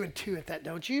think you intuit that,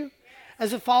 don't you?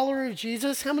 As a follower of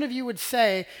Jesus, how many of you would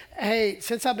say, hey,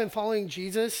 since I've been following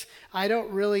Jesus, I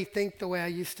don't really think the way I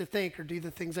used to think or do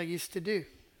the things I used to do?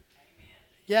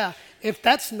 Yeah, if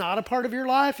that's not a part of your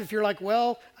life, if you're like,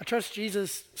 well, I trust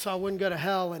Jesus so I wouldn't go to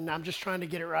hell and I'm just trying to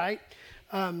get it right,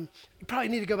 you probably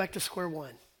need to go back to square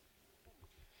one.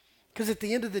 Because at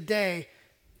the end of the day,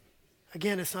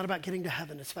 again, it's not about getting to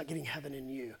heaven, it's about getting heaven in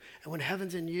you. And when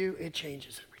heaven's in you, it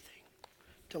changes everything.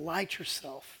 Delight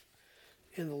yourself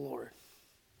in the Lord.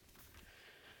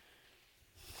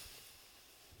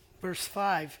 Verse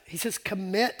 5, he says,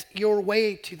 commit your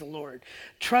way to the Lord.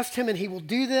 Trust him and he will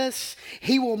do this.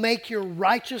 He will make your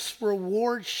righteous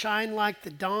reward shine like the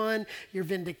dawn, your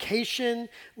vindication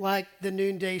like the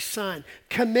noonday sun.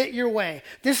 Commit your way.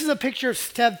 This is a picture of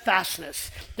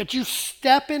steadfastness, that you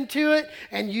step into it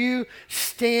and you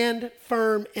stand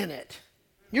firm in it.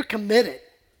 You're committed.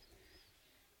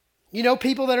 You know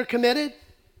people that are committed?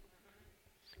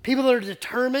 People that are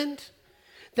determined,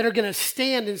 that are going to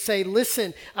stand and say,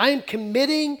 listen, I am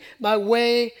committing my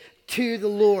way to the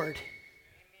Lord.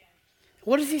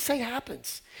 What does he say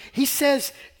happens? He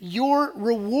says, your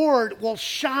reward will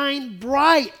shine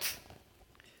bright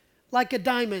like a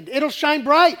diamond. It'll shine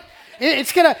bright.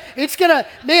 It's gonna,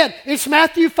 man, it's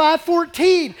Matthew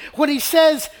 5:14 when he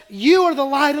says, you are the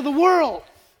light of the world.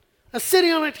 A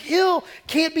city on a hill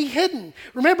can't be hidden.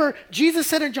 Remember, Jesus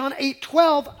said in John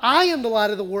 8:12, I am the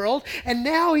light of the world. And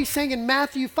now he's saying in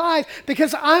Matthew 5,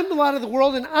 because I'm the light of the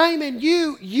world and I'm in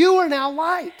you, you are now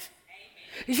light.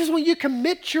 Amen. He says, when you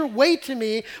commit your way to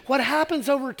me, what happens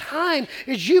over time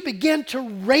is you begin to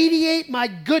radiate my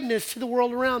goodness to the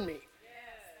world around me. Yes.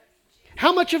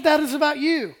 How much of that is about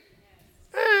you?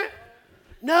 Yes.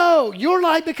 No, you're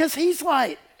light because he's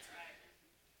light.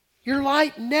 Your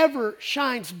light never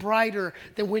shines brighter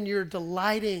than when you're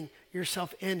delighting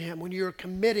yourself in him, when you're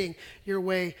committing your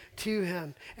way to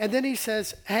him. And then he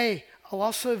says, hey, I'll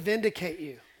also vindicate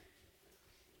you.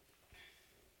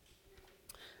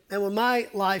 And when my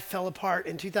life fell apart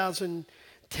in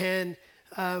 2010,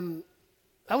 that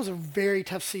was a very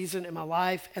tough season in my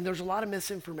life, and there's a lot of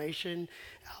misinformation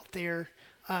out there.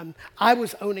 I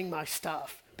was owning my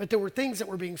stuff, but there were things that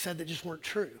were being said that just weren't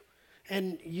true.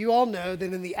 And you all know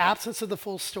that in the absence of the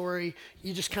full story,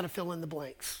 you just kind of fill in the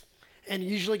blanks and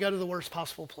usually go to the worst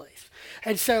possible place.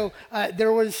 And so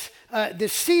there was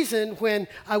this season when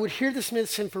I would hear this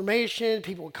misinformation.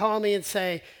 People would call me and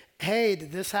say, hey,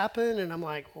 did this happen? And I'm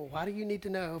like, well, why do you need to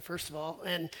know, first of all?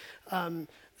 And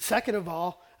second of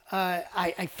all,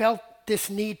 I felt this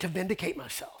need to vindicate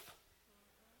myself.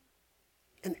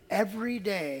 And every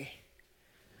day,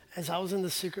 as I was in the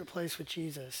secret place with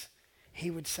Jesus,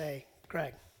 he would say,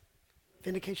 Greg,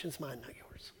 vindication's mine, not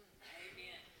yours.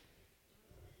 Amen.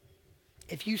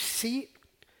 If you seek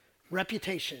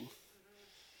reputation,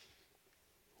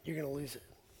 you're going to lose it.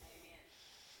 Amen.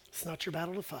 It's not your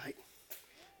battle to fight.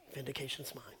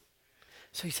 Vindication's mine.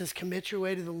 So he says, commit your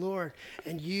way to the Lord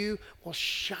and you will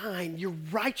shine. Your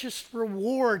righteous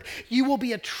reward. You will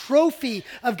be a trophy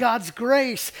of God's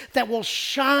grace that will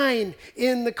shine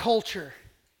in the culture.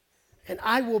 And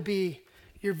I will be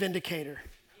your vindicator,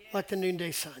 like the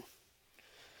noonday sun.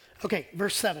 Okay,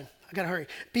 verse 7. I got to hurry.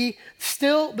 Be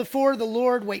still before the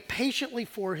Lord. Wait patiently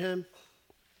for him.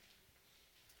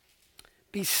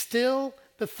 Be still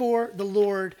before the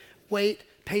Lord. Wait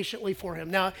patiently for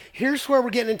him. Now, here's where we're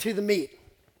getting into the meat.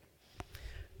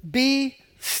 Be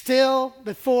still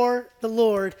before the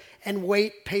Lord and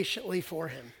wait patiently for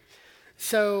him.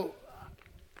 So,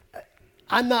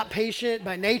 I'm not patient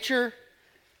by nature.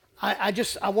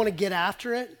 I want to get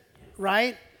after it,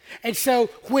 right? And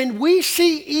so when we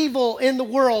see evil in the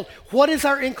world, what is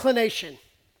our inclination?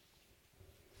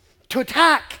 To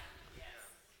attack.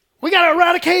 We got to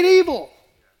eradicate evil.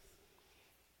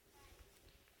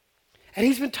 And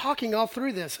he's been talking all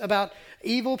through this about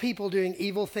evil people doing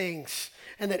evil things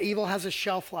and that evil has a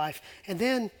shelf life. And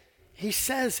then he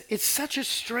says, it's such a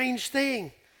strange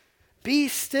thing. Be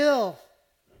still.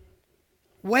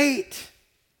 Wait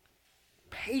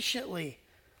patiently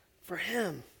for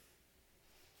him.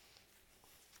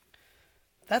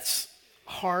 That's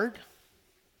hard.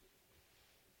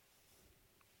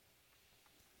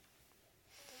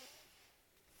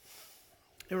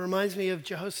 It reminds me of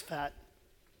Jehoshaphat,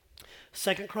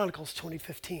 2 Chronicles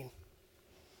 20:15.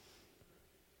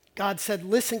 God said,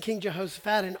 listen, King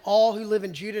Jehoshaphat, and all who live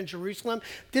in Judah and Jerusalem,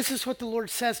 this is what the Lord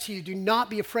says to you. Do not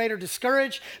be afraid or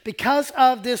discouraged because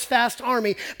of this vast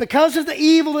army, because of the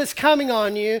evil that's coming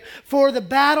on you, for the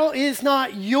battle is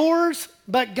not yours,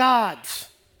 but God's.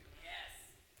 Yes.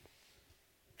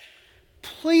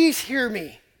 Please hear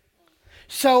me.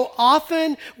 So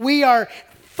often we are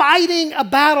fighting a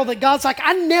battle that God's like,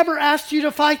 I never asked you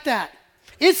to fight that.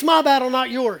 It's my battle, not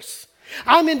yours.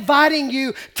 I'm inviting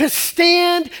you to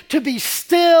stand, to be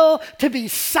still, to be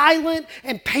silent,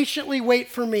 and patiently wait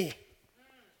for me.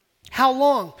 How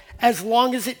long? As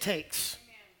long as it takes.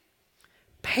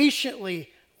 Patiently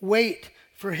wait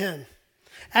for him.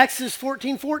 Exodus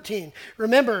 14:14.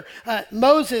 Remember,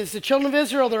 Moses, the children of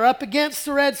Israel, they're up against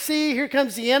the Red Sea. Here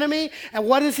comes the enemy. And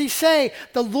what does he say?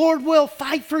 The Lord will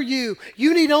fight for you.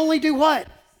 You need only do what?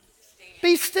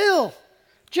 Be still.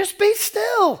 Just be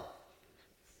still.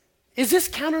 Is this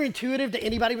counterintuitive to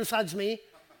anybody besides me?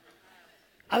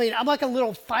 I mean, I'm like a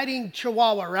little fighting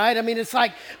chihuahua, right? I mean, it's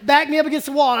like, back me up against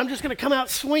the wall and I'm just going to come out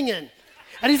swinging.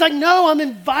 And he's like, no, I'm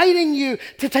inviting you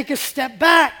to take a step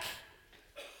back,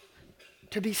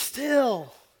 to be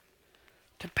still,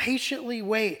 to patiently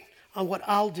wait on what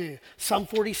I'll do. Psalm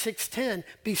 46:10,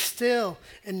 be still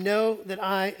and know that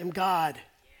I am God.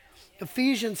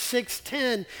 Ephesians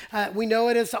 6:10, we know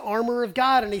it as the armor of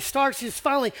God. And he starts, he's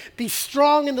finally, be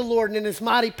strong in the Lord and in his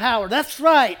mighty power. That's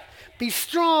right. Be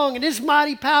strong in his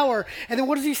mighty power. And then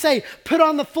what does he say? Put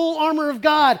on the full armor of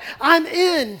God. I'm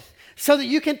in so that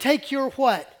you can take your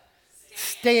what?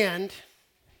 Stand.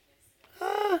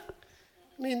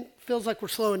 Feels like we're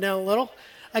slowing down a little.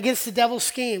 Against the devil's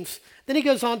schemes. Then he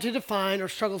goes on to define our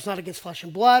struggle's not against flesh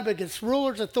and blood, but against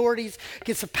rulers, authorities,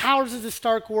 against the powers of this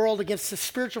dark world, against the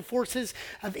spiritual forces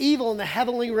of evil in the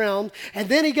heavenly realm. And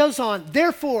then he goes on,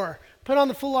 therefore, put on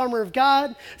the full armor of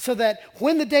God so that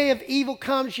when the day of evil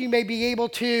comes, you may be able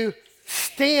to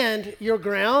stand your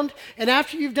ground. And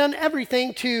after you've done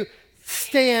everything to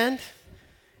stand,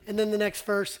 and then the next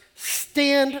verse,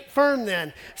 stand firm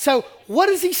then. So what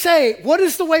does he say? What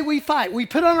is the way we fight? We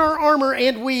put on our armor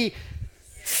and we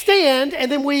stand,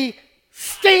 and then we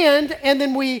stand, and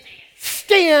then we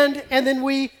stand, and then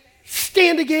we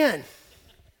stand again.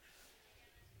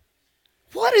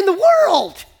 What in the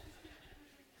world?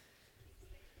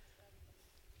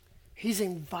 He's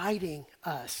inviting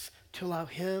us to allow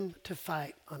him to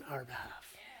fight on our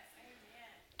behalf.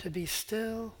 To be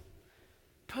still,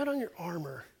 put on your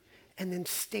armor, and then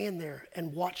stand there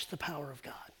and watch the power of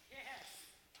God.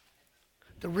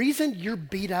 The reason you're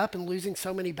beat up and losing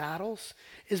so many battles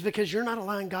is because you're not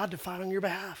allowing God to fight on your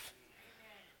behalf.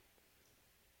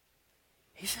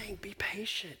 He's saying, be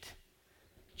patient.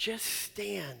 Just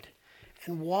stand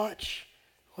and watch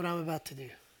what I'm about to do.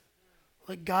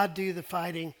 Let God do the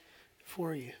fighting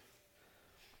for you.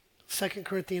 2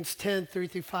 Corinthians 10,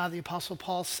 3-5, the Apostle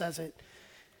Paul says it. It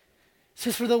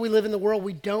says, for though we live in the world,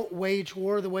 we don't wage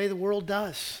war the way the world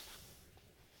does.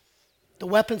 The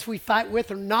weapons we fight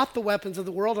with are not the weapons of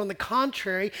the world. On the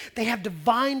contrary, they have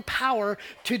divine power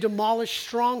to demolish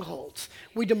strongholds.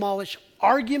 We demolish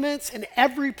arguments and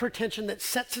every pretension that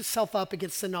sets itself up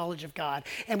against the knowledge of God.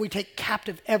 And we take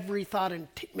captive every thought and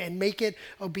make it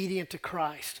obedient to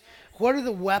Christ. What are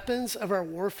the weapons of our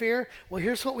warfare? Well,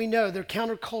 here's what we know. They're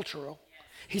countercultural.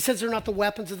 He says they're not the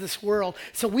weapons of this world.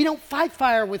 So we don't fight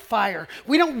fire with fire.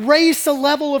 We don't raise the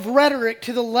level of rhetoric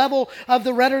to the level of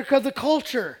the rhetoric of the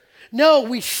culture. No,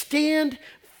 we stand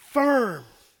firm.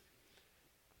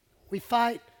 We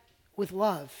fight with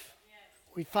love.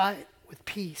 We fight with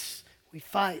peace. We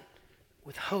fight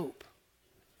with hope.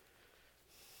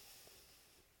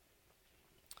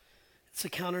 It's a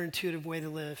counterintuitive way to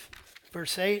live.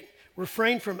 Verse 8,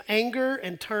 refrain from anger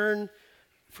and turn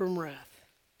from wrath.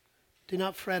 Do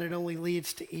not fret, it only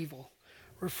leads to evil.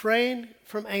 Refrain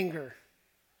from anger.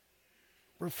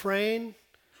 Refrain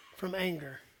from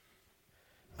anger.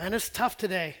 Man, it's tough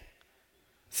today.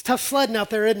 It's tough sledding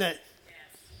out there, isn't it?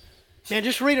 Yes. Man,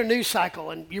 just read a news cycle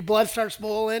and your blood starts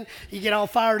boiling. You get all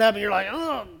fired up and you're like,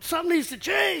 oh, something needs to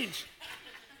change.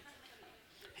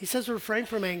 He says refrain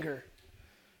from anger.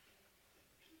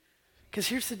 Because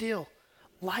here's the deal.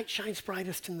 Light shines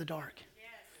brightest in the dark.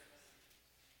 Yes.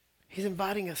 He's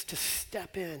inviting us to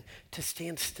step in, to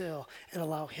stand still, and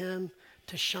allow him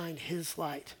to shine his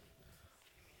light.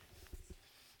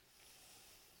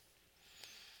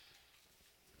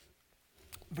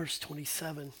 Verse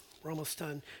 27, we're almost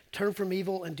done. Turn from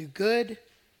evil and do good,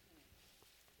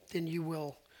 then you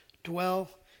will dwell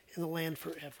in the land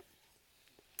forever.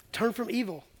 Turn from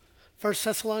evil. 1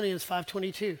 Thessalonians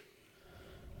 5:22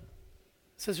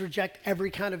 says reject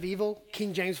every kind of evil.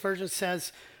 King James Version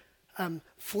says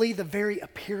flee the very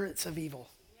appearance of evil.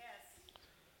 Yes.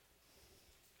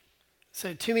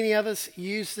 So too many of us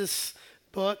use this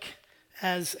book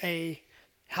as a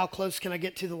how close can I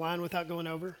get to the line without going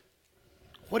over?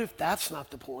 What if that's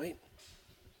not the point?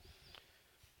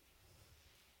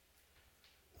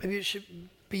 Maybe it should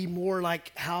be more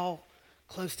like how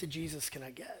close to Jesus can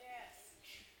I get? Yes.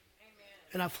 Amen.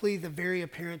 And I flee the very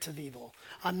appearance of evil.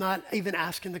 I'm not even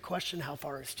asking the question, how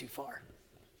far is too far?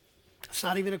 It's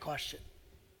not even a question.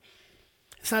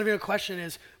 It's not even a question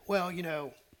is, well, you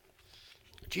know,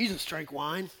 Jesus drank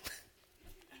wine.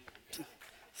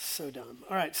 So dumb.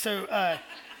 All right,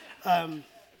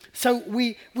 so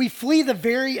we flee the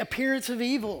very appearance of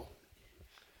evil.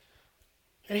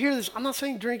 And hear this, I'm not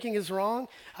saying drinking is wrong.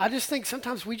 I just think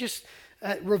sometimes we just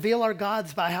reveal our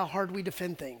gods by how hard we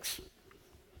defend things.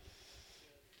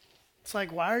 It's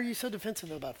like, why are you so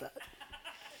defensive about that?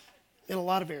 In a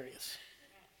lot of areas.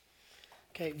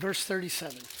 Okay, verse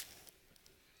 37.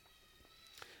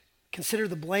 Consider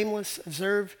the blameless,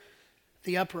 observe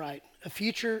the upright. A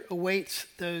future awaits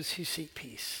those who seek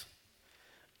peace.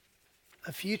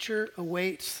 A future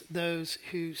awaits those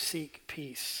who seek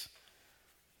peace.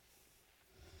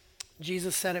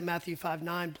 Jesus said in Matthew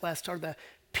 5:9, blessed are the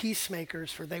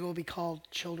peacemakers, for they will be called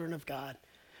children of God.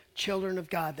 Children of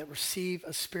God that receive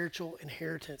a spiritual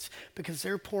inheritance because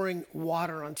they're pouring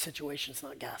water on situations,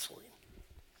 not gasoline.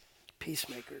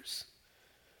 Peacemakers.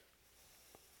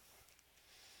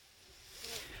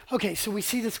 Okay, so we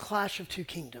see this clash of two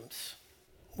kingdoms.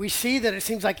 We see that it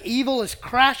seems like evil is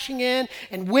crashing in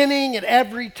and winning at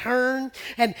every turn.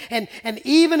 And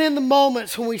even in the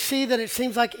moments when we see that it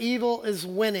seems like evil is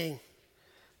winning,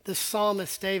 the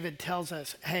psalmist David tells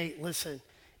us, hey, listen,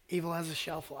 evil has a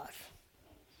shelf life.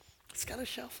 It's got a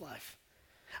shelf life.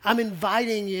 I'm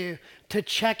inviting you to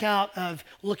check out of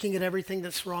looking at everything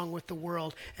that's wrong with the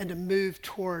world and to move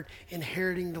toward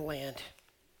inheriting the land.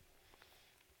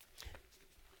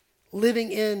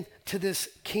 Living into this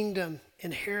kingdom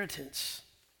inheritance.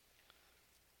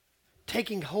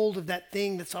 Taking hold of that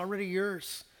thing that's already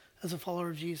yours as a follower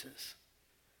of Jesus.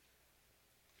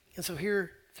 And so here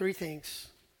are three things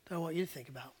that I want you to think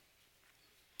about.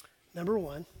 Number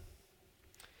one,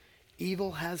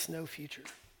 evil has no future.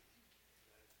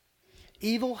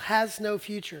 Evil has no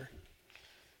future.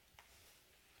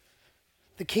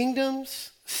 The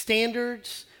kingdoms,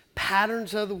 standards,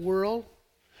 patterns of the world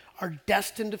are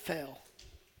destined to fail.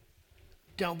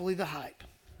 Don't believe the hype.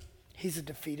 He's a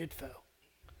defeated foe.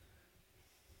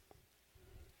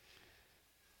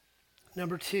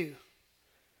 Number two,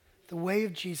 The way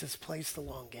of Jesus plays the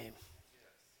long game.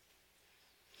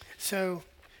 So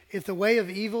if the way of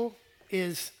evil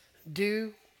is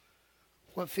do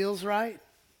what feels right,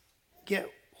 get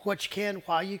what you can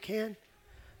while you can,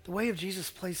 the way of Jesus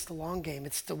plays the long game.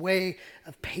 It's the way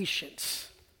of patience.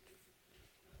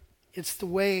 It's the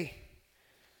way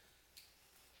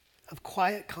of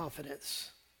quiet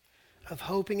confidence, of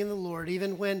hoping in the Lord,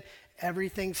 even when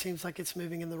everything seems like it's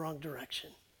moving in the wrong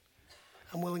direction.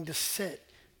 I'm willing to sit,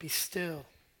 be still,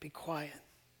 be quiet.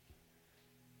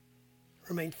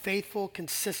 Remain faithful,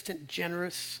 consistent,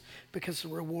 generous, because the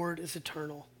reward is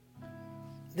eternal.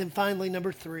 Then finally,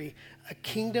 number 3, a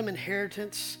kingdom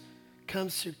inheritance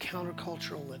comes through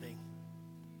countercultural living.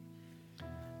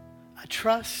 I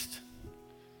trust,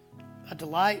 I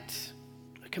delight,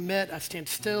 I commit, I stand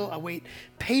still, I wait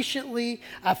patiently,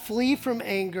 I flee from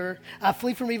anger, I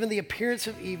flee from even the appearance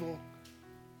of evil.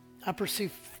 I pursue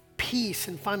peace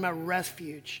and find my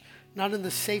refuge, not in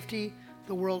the safety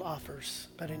the world offers,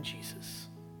 but in Jesus.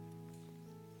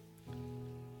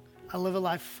 I live a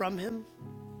life from him,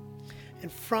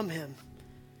 and from him,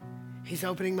 he's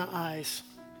opening my eyes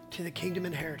to the kingdom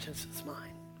inheritance that's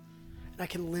mine. And I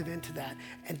can live into that,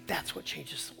 and that's what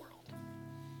changes the world.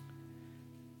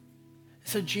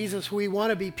 So Jesus, we want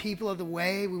to be people of the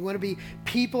way. We want to be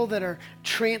people that are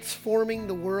transforming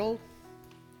the world.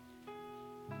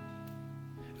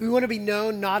 We want to be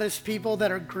known not as people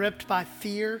that are gripped by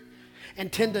fear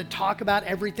and tend to talk about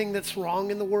everything that's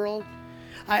wrong in the world.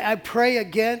 I pray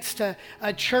against a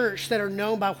church that are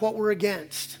known by what we're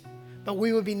against, but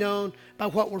we would be known by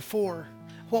what we're for,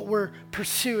 what we're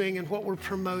pursuing, and what we're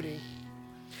promoting.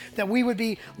 That we would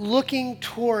be looking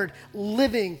toward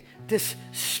living this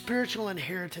spiritual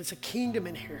inheritance, a kingdom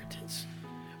inheritance,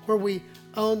 where we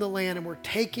own the land and we're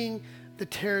taking the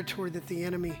territory that the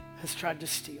enemy has tried to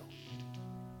steal.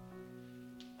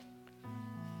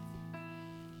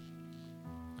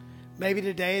 Maybe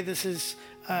today this is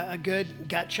a good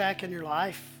gut check in your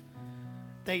life,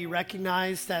 that you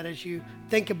recognize that as you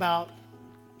think about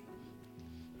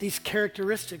these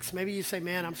characteristics, maybe you say,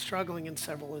 man, I'm struggling in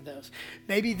several of those.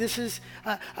 Maybe this is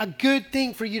a good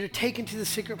thing for you to take into the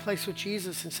secret place with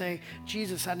Jesus and say,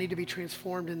 Jesus, I need to be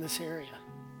transformed in this area.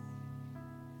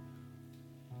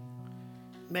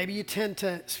 Maybe you tend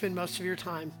to spend most of your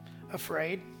time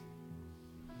afraid.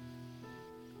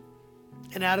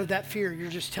 And out of that fear, you're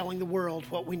just telling the world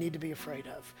what we need to be afraid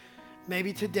of.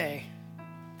 Maybe today,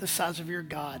 the size of your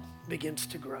God begins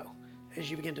to grow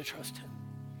as you begin to trust him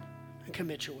and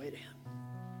commit your way to him.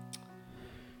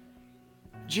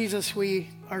 Jesus, we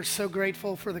are so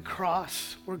grateful for the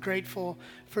cross. We're grateful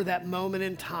for that moment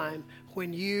in time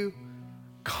when you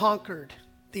conquered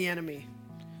the enemy.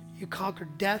 You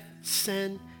conquered death,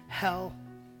 sin, hell.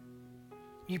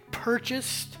 You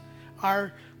purchased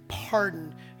our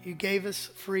pardon. You gave us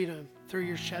freedom through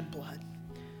your shed blood.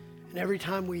 And every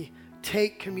time we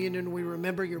take communion, we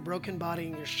remember your broken body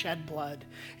and your shed blood.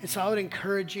 And so I would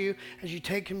encourage you, as you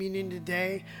take communion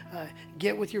today,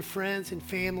 get with your friends and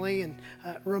family and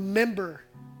remember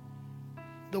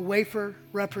the wafer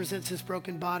represents his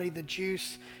broken body, the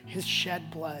juice, his shed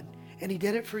blood. And he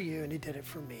did it for you and he did it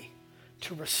for me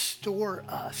to restore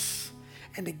us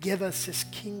and to give us this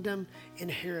kingdom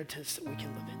inheritance that we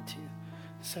can live into.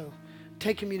 So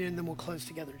take communion and then we'll close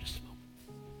together in just a moment.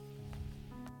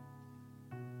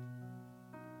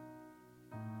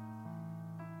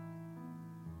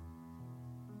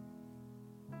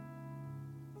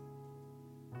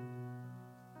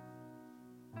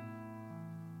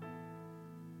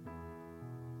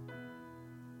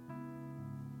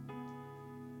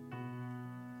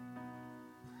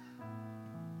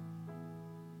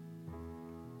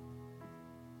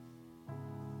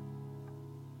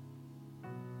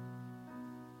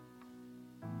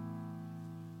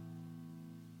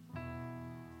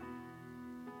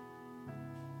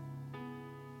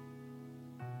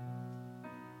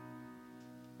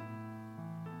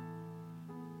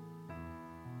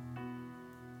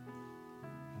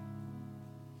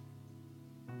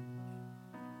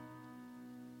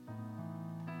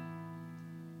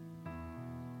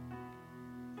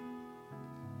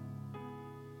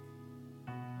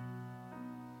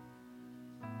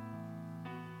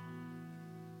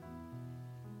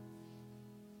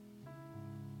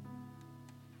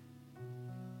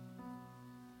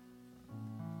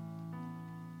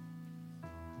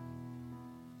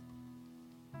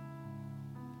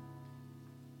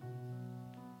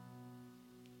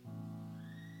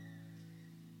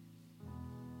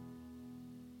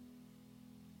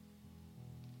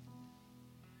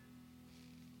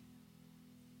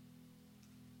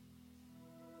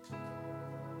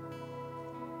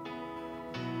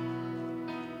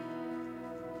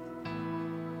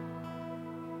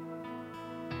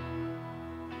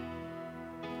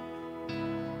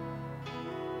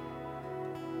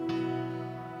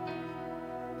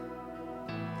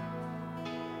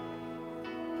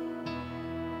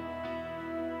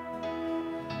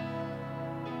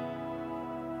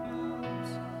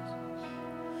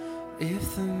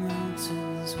 If the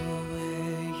mountains were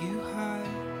where you hide,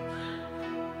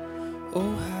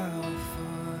 oh how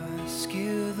far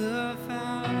scale the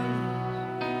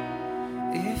valleys.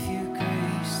 If you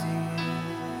grace the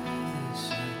other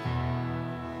side,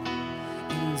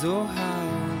 and oh how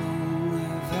long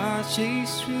have I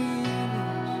chased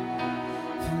rivers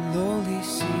from lowly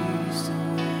seas to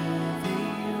where they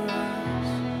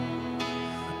rise,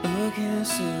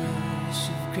 against the rush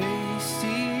of grace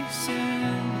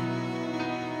descend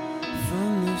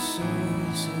from the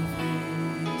source of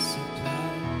His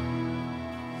supply.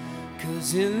 'Cause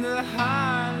in the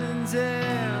highlands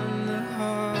and the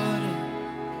heart